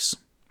device.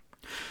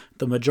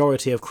 The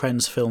majority of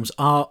Kren's films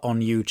are on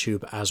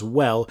YouTube as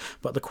well,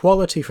 but the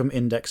quality from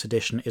Index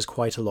Edition is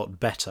quite a lot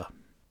better.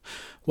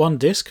 One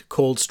disc,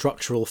 called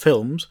Structural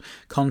Films,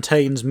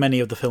 contains many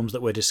of the films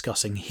that we're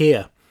discussing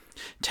here.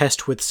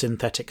 Test with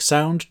Synthetic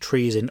Sound,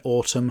 Trees in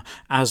Autumn,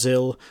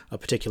 Azyl, a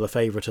particular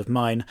favourite of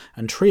mine,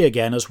 and Tree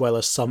Again, as well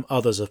as some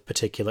others of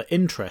particular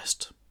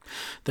interest.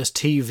 There's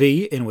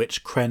TV, in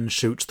which Kren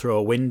shoots through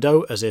a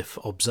window as if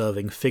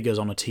observing figures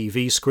on a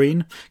TV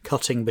screen,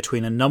 cutting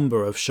between a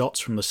number of shots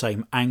from the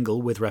same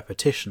angle with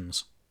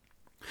repetitions.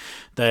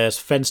 There's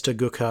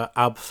Fenstergucker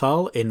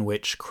Abfall, in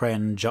which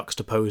Kren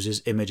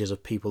juxtaposes images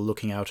of people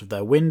looking out of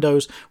their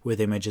windows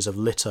with images of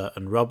litter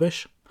and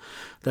rubbish.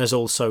 There's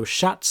also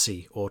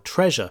Schatzi, or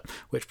Treasure,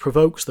 which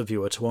provokes the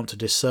viewer to want to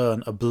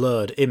discern a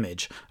blurred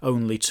image,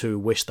 only to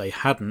wish they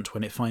hadn't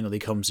when it finally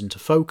comes into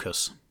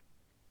focus.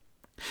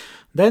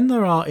 Then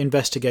there are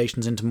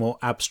investigations into more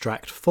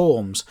abstract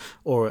forms,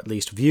 or at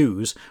least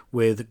views,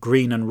 with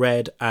Green and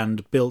Red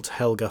and Built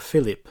Helga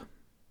Philipp.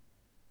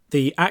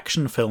 The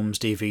Action Films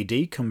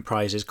DVD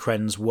comprises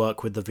Kren's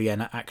work with the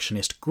Vienna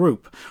Actionist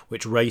Group,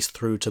 which raced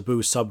through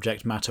taboo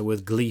subject matter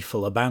with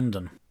gleeful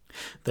abandon.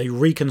 They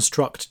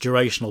reconstruct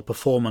durational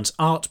performance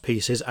art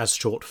pieces as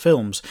short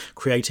films,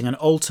 creating an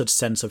altered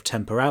sense of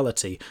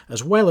temporality,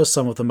 as well as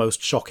some of the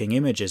most shocking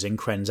images in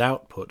Kren's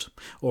output,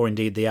 or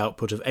indeed the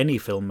output of any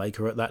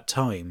filmmaker at that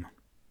time.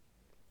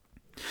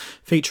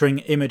 Featuring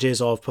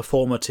images of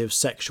performative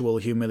sexual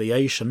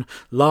humiliation,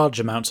 large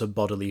amounts of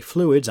bodily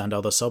fluids and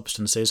other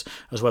substances,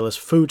 as well as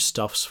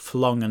foodstuffs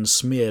flung and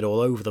smeared all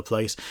over the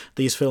place,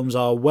 these films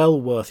are well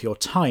worth your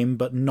time,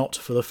 but not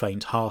for the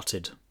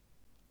faint-hearted.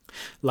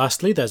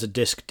 Lastly, there's a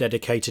disc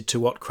dedicated to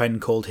what Kren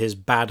called his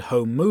bad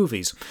home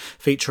movies,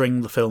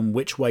 featuring the film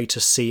Which Way to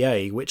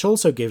CA, which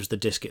also gives the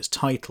disc its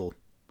title.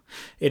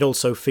 It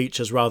also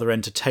features rather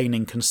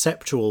entertaining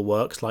conceptual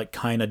works like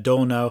Keine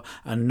Donau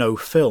and No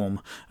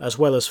Film, as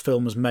well as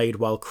films made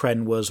while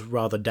Kren was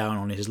rather down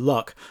on his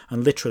luck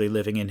and literally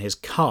living in his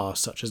car,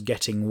 such as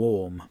Getting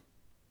Warm.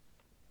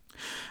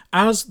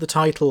 As the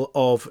title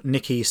of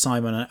Nicky,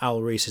 Simon and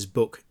Al Rees's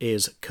book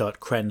is Kurt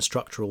Kren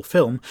Structural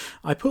Film,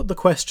 I put the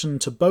question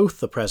to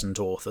both the present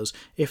authors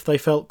if they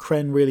felt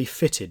Kren really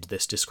fitted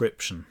this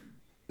description.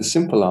 The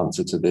simple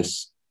answer to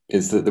this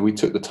is that we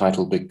took the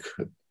title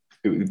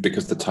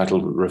because the title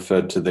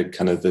referred to the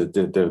kind of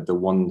the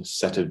one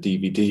set of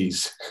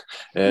DVDs,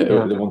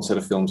 or the one set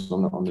of films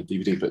on the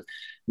DVD. But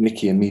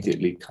Nicky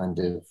immediately kind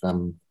of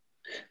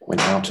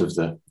went out of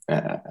the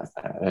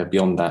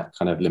beyond that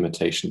kind of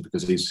limitation,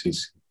 because he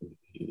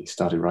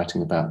started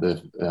writing about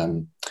the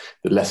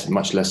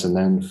much lesser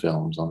known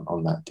films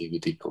on that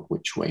DVD called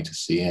Which Way to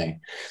CA.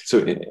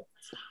 So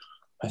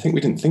I think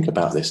we didn't think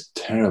about this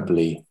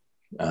terribly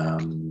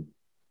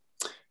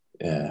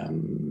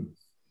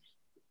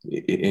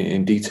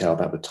in detail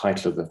about the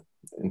title of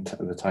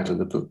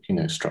the book,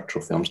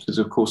 structural films, because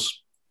of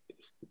course,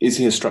 is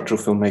he a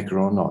structural filmmaker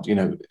or not?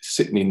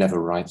 Sidney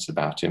never writes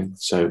about him,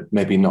 so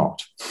maybe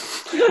not.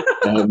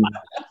 But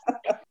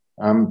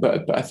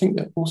I think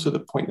that also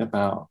the point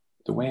about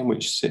the way in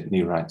which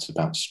Sidney writes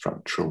about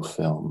structural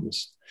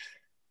films,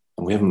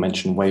 and we haven't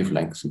mentioned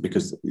Wavelength,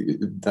 because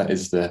that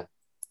is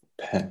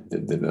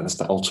that's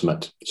the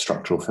ultimate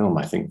structural film,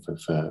 I think,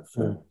 for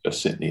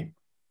Sidney.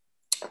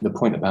 The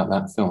point about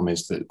that film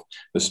is that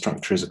the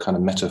structure is a kind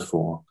of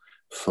metaphor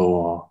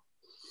for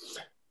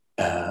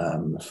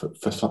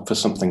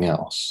something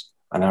else.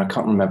 And I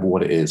can't remember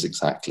what it is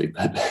exactly,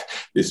 but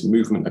this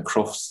movement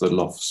across the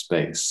loft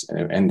space,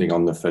 ending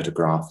on the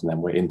photograph, and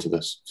then we're into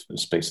the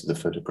space of the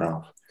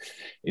photograph,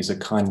 is a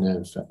kind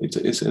of,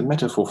 it's a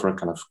metaphor for a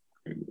kind of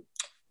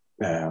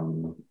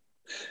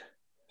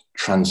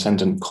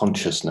transcendent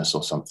consciousness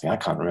or something. I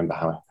can't remember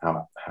how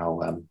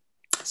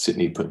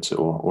Sidney puts it,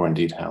 or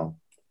indeed how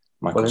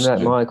Michael Annette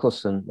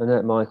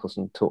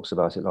Michelson talks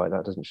about it like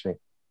that, doesn't she?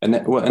 And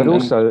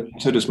also,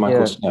 so does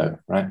Michael Snow,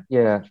 right?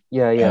 Yeah.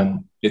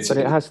 But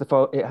it has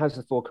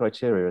the four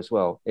criteria as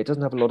well. It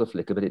doesn't have a lot of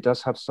flicker, but it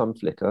does have some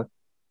flicker.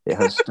 It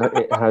has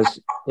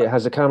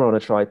a camera on a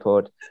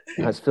tripod.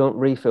 It has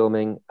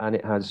refilming, and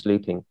it has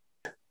looping.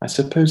 I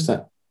suppose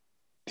that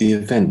the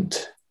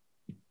event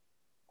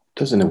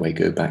does, in a way,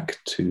 go back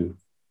to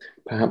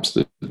perhaps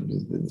the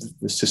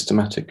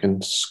systematic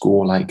and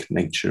score-like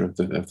nature of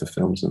the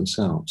films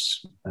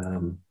themselves.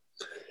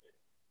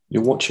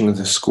 You're watching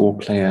the score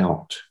play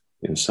out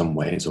in some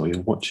ways, or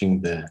you're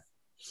watching the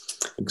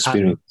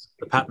experience.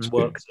 The pattern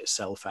works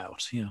itself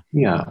out, yeah.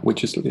 Yeah,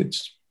 it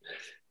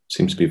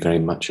seems to be very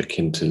much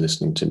akin to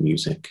listening to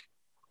music,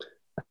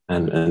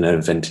 and an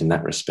event in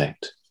that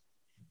respect.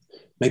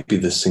 Maybe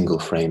the single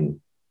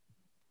frame.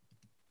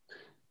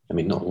 I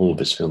mean, not all of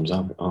his films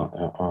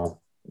are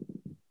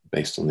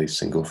based on these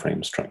single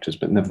frame structures,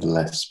 but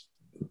nevertheless,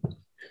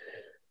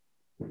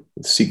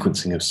 the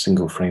sequencing of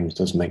single frames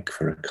does make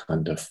for a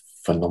kind of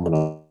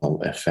phenomenal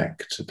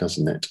effect,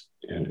 doesn't it?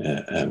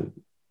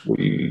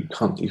 You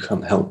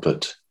can't help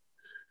but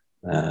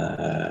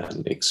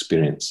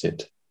experience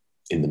it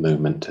in the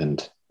moment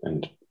and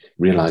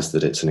realize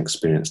that it's an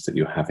experience that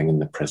you're having in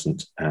the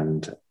present,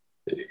 and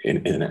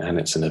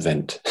it's an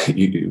event.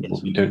 You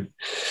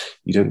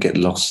don't get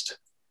lost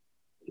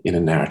in a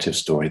narrative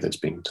story that's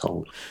being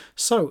told.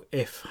 So,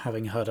 if,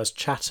 having heard us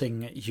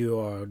chatting, you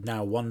are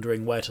now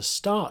wondering where to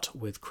start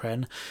with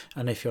Kren,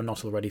 and if you're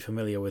not already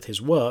familiar with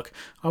his work,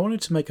 I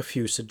wanted to make a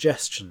few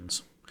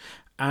suggestions.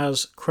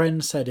 As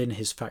Kren said in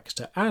his Facts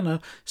to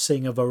Anna,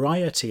 seeing a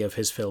variety of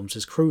his films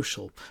is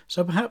crucial,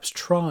 so perhaps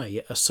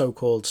try a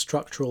so-called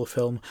structural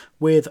film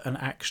with an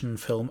action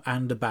film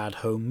and a bad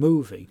home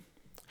movie.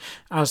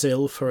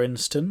 Asil, for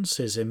instance,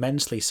 is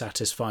immensely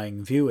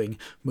satisfying viewing,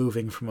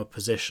 moving from a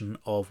position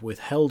of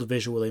withheld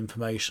visual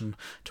information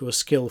to a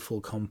skillful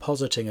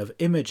compositing of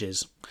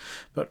images.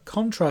 But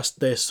contrast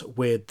this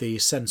with the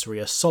sensory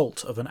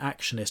assault of an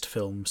actionist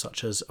film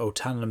such as O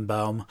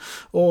Tannenbaum,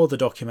 or the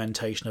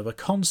documentation of a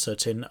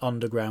concert in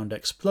Underground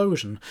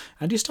Explosion,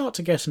 and you start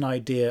to get an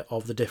idea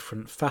of the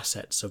different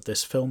facets of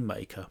this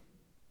filmmaker.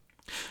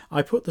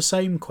 I put the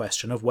same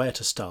question of where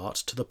to start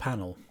to the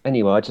panel.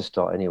 Anyway, I just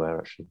start anywhere,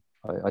 actually.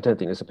 I don't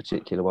think there's a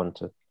particular one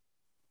to...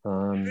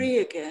 Tree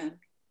again.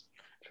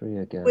 Tree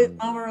again. With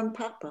Mama and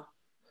Papa.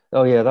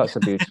 Oh, yeah, that's a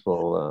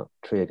beautiful...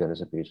 but Tree Again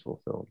is a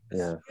beautiful film.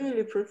 Yeah, it's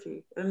really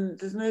pretty, and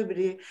there's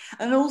nobody.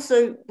 And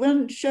also,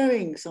 when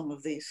showing some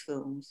of these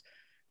films,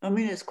 I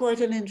mean, it's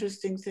quite an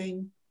interesting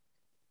thing.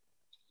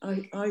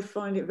 I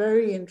find it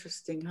very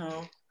interesting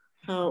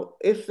how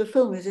if the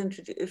film is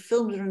introduced, if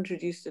films are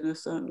introduced in a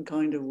certain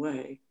kind of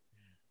way,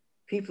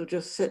 people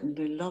just sit and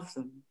they love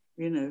them.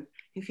 You know,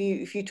 if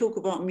you talk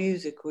about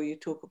music or you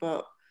talk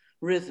about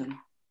rhythm,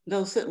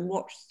 they'll sit and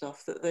watch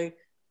stuff that they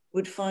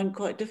would find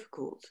quite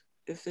difficult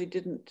if they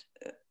didn't,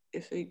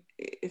 if they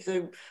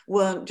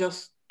weren't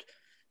just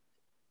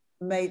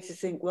made to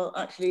think, well,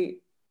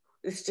 actually,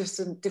 it's just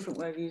a different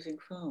way of using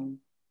film.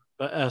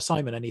 But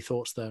Simon, any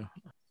thoughts there?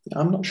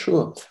 I'm not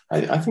sure.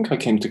 I think I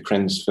came to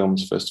Kren's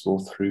films first of all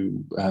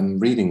through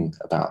reading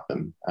about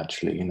them.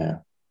 Actually,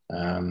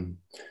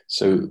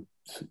 so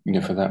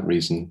for that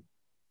reason,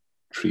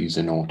 Trees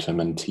in Autumn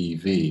and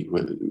TV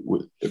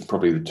were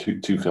probably the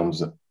two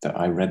films that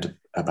I read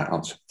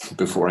about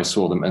before I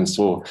saw them, and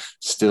saw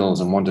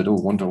stills and wondered, I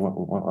wonder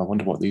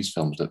what these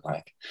films look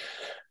like.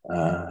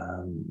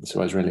 So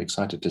I was really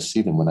excited to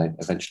see them when I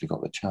eventually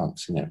got the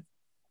chance.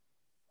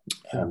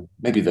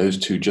 Maybe those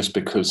two just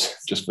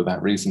for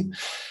that reason.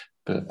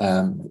 But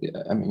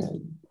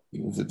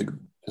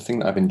the thing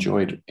that I've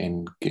enjoyed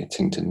in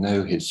getting to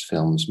know his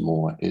films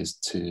more is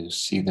to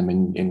see them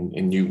in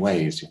new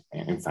ways.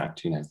 In fact,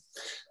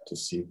 to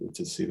see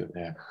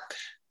that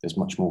there's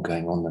much more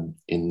going on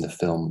in the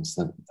films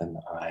than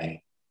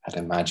I had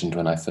imagined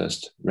when I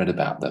first read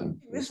about them.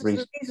 This is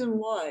the reason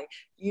why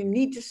you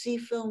need to see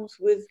films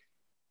with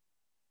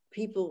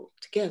people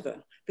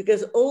together,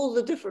 because all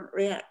the different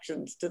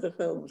reactions to the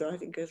films, I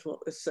think, is what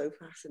is so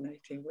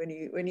fascinating. When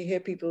you hear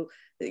people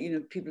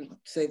that people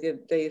say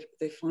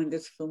they find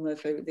this film their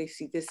favorite, they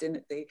see this in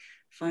it, they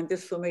find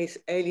this film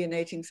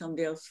alienating,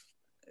 somebody else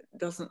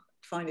doesn't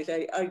find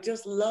it. I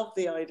just love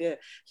the idea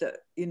that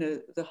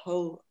the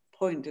whole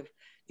point of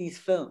these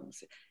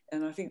films,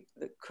 and I think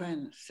that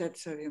Kren said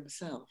so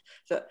himself,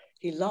 that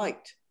he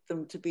liked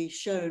them to be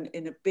shown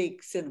in a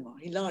big cinema.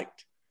 He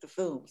liked the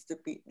films to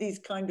be these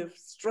kind of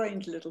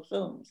strange little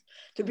films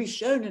to be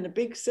shown in a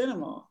big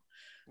cinema,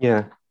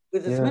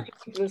 with as many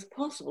people as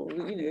possible.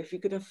 If you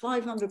could have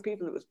 500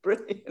 people, it was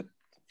brilliant.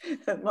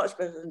 Much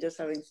better than just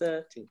having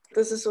 30.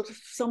 There's a sort of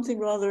something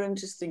rather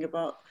interesting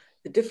about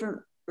the different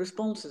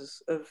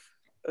responses of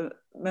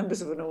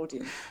members of an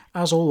audience.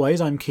 As always,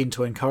 I'm keen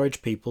to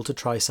encourage people to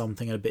try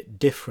something a bit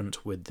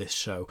different with this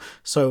show.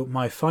 So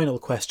my final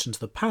question to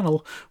the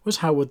panel was,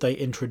 how would they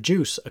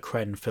introduce a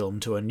Kren film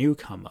to a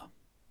newcomer?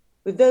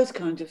 With those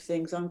kinds of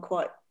things, I'm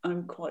quite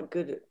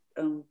good at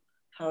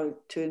how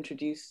to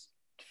introduce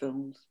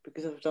films,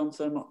 because I've done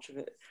so much of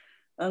it.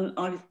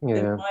 And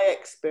in my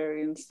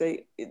experience,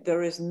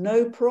 there is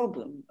no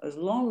problem as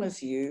long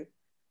as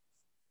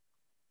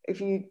if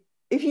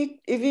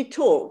you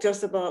talk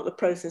just about the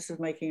process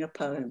of making a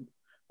poem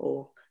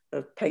or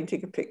of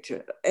painting a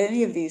picture,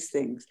 any of these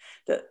things,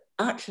 that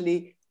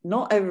actually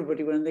not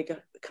everybody, when they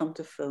come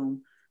to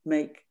film,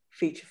 make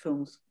feature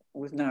films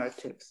with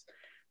narratives.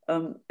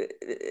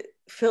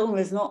 Film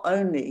is not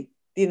only,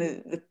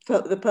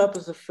 the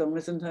purpose of film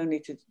isn't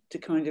only to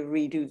kind of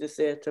redo the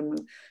theatre,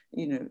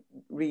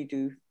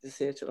 redo the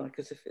theatre like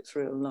as if it's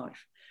real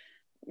life.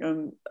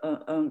 And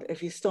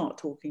if you start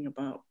talking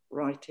about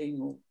writing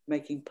or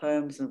making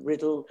poems and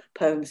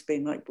poems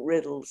being like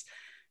riddles,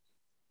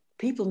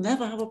 people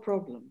never have a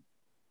problem.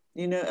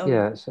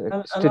 It's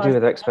to do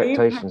with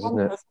expectations, isn't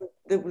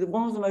it?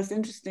 One of the most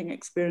interesting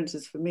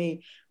experiences for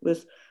me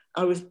was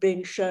I was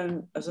being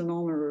shown as an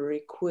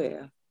honorary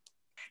queer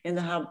in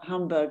the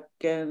Hamburg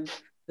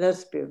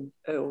Lesbian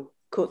or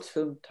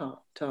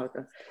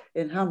Kurzfilmtage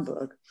in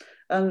Hamburg.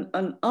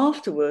 And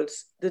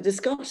afterwards, the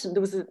discussion, there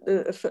was a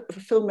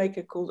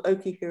filmmaker called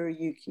Oki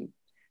Hiroyuki,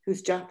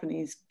 who's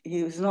Japanese.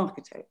 He was an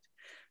architect,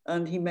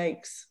 and he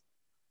makes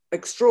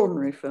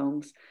extraordinary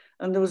films.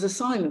 And there was a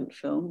silent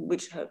film,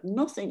 which had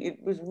nothing,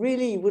 it was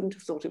really, you wouldn't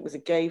have thought it was a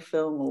gay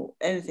film or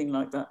anything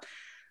like that.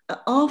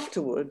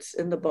 Afterwards,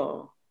 in the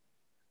bar,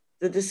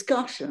 the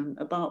discussion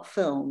about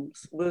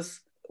films was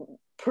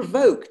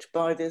provoked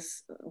by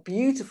this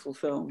beautiful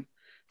film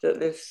that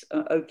this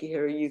Oki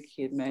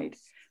Hiroyuki had made,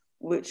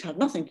 which had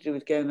nothing to do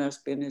with gay and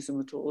lesbianism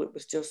at all. It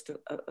was just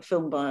a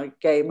film by a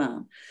gay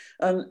man.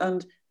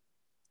 And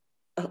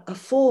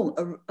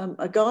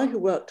a guy who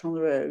worked on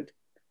the road,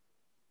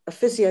 a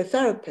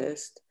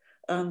physiotherapist,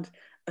 and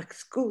a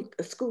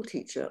school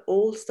teacher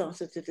all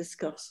started to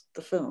discuss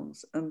the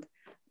films, and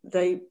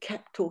they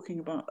kept talking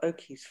about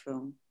Oki's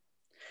film.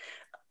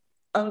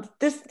 And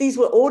these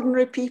were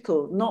ordinary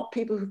people, not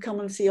people who come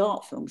and see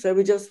art films. They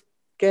were just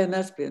gay and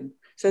lesbian.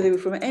 So they were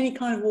from any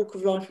kind of walk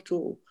of life at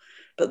all.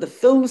 But the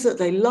films that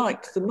they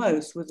liked the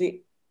most were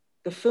the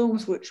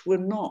films which were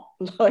not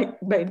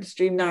like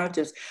mainstream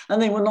narratives.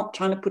 And they were not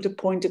trying to put a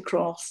point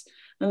across.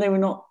 And they were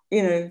not,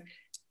 they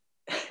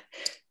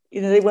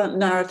weren't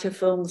narrative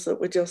films that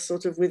were just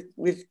sort of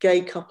with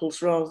gay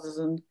couples rather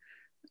than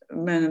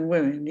men and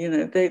women.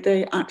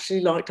 They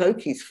actually liked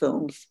Oki's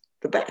films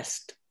the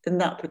best. in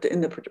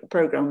the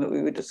program that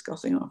we were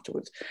discussing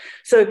afterwards.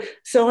 So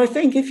I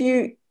think if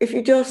you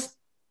just,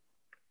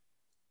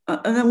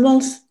 and then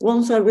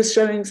once I was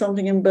showing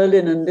something in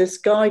Berlin, and this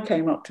guy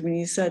came up to me and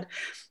he said,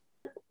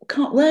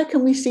 where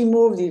can we see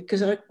more of you?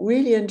 Because I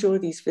really enjoy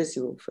these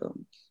visual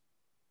films.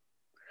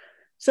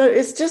 So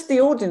it's just the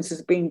audience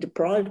is being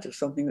deprived of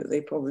something that they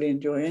probably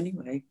enjoy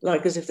anyway,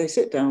 like as if they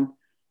sit down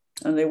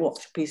and they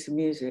watch a piece of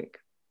music.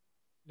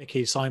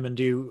 Nikki, Simon,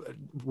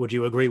 would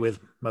you agree with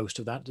most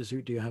of that?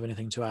 Do you have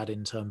anything to add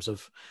in terms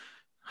of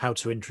how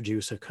to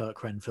introduce a Kurt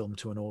Kren film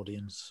to an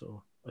audience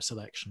or a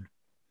selection?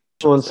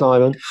 Go on,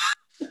 Simon.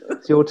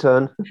 It's your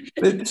turn.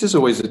 This is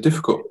always a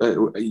difficult.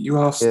 You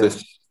asked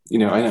this. You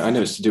know, I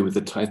know it's to do with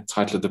the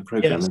title of the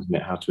program, yes. Isn't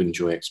it? How to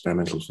enjoy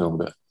experimental film.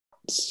 But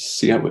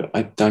see,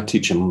 I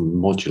teach a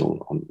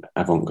module on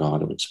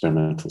avant-garde or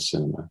experimental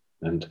cinema,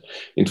 and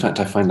in fact,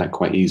 I find that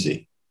quite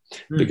easy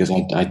because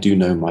I do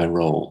know my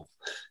role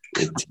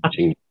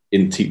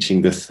in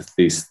teaching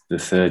the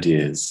third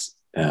years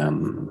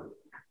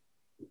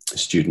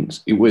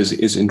students.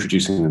 Is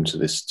introducing them to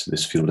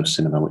this field of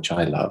cinema, which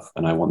I love,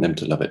 and I want them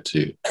to love it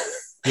too.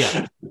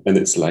 Yeah, and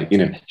it's like, you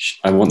know,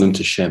 I want them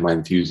to share my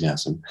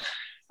enthusiasm.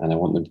 And I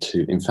want them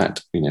to, in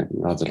fact, you know,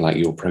 rather like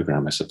your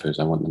program, I suppose,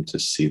 I want them to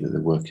see that the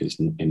work is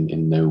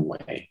in no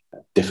way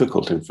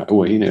difficult. In fact,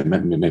 well, you know,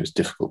 maybe it's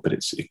difficult, but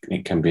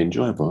it can be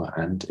enjoyable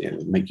and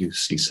it'll make you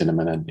see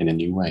cinema in a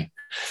new way.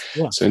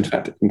 Yeah. So, in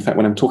fact,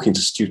 when I'm talking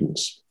to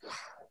students,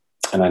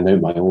 and I know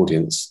my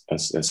audience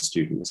as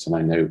students, and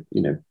I know,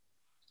 you know,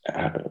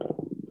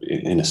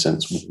 in a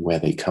sense, where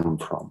they come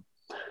from,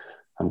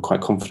 I'm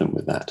quite confident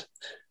with that.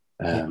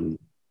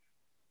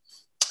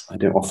 I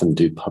don't often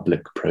do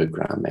public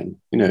programming,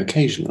 you know,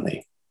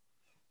 occasionally,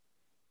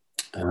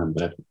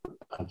 but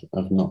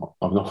I've not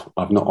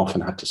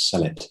often had to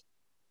sell it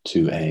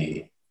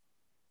to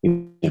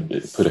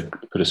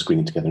put a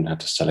screening together and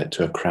had to sell it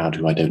to a crowd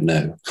who I don't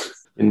know.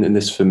 In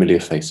this familiar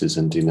faces,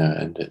 and you know,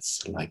 and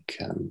it's like,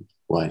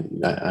 well,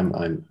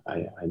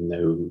 I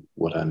know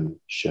what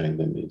I'm showing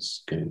them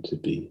is going to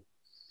be.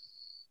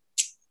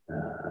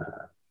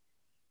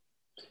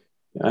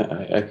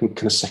 I can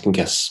kind of second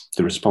guess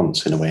the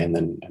response in a way, and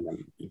then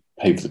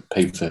pave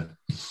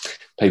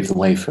the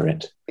way for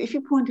it. If you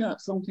point out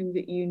something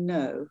that you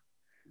know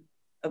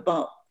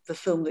about the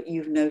film that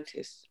you've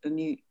noticed, and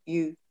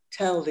you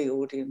tell the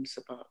audience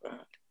about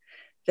that,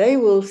 they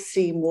will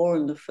see more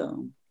in the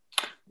film.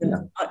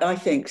 Yeah. I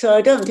think so.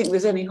 I don't think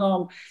there's any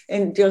harm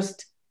in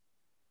just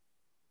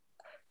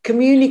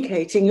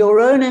communicating your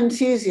own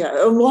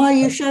enthusiasm. And why are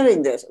you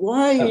showing this?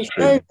 Why are you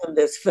showing them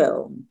this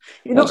film?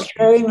 You're not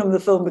showing them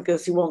the film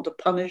because you want to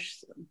punish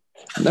them.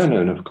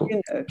 No, of course.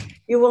 You know,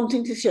 you're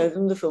wanting to show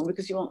them the film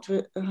because you want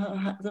to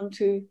have them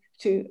to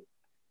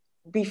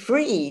be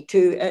free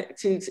to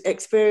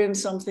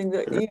experience something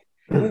that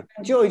you've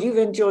enjoyed. You've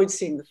enjoyed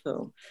seeing the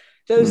film.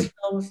 Those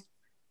films,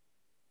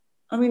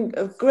 I mean,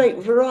 a great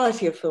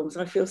variety of films.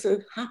 I feel so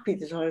happy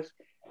that I've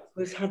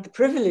had the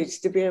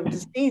privilege to be able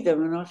to see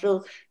them, and I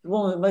feel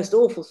one of the most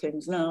awful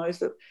things now is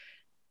that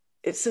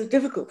it's so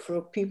difficult for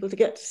people to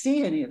get to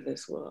see any of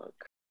this work.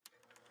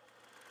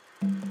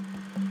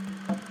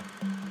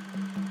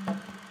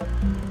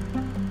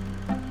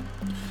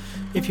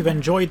 If you've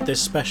enjoyed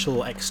this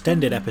special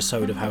extended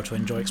episode of How to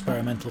Enjoy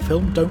Experimental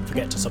Film, don't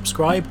forget to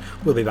subscribe.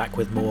 We'll be back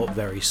with more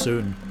very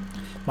soon.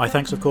 My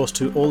thanks, of course,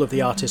 to all of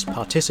the artists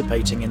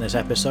participating in this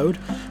episode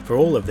for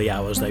all of the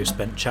hours they've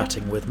spent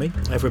chatting with me.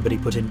 Everybody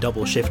put in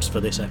double shifts for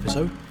this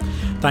episode.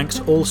 Thanks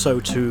also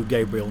to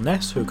Gabriel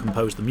Ness, who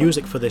composed the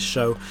music for this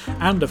show,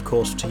 and of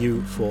course to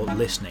you for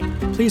listening.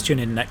 Please tune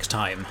in next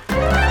time.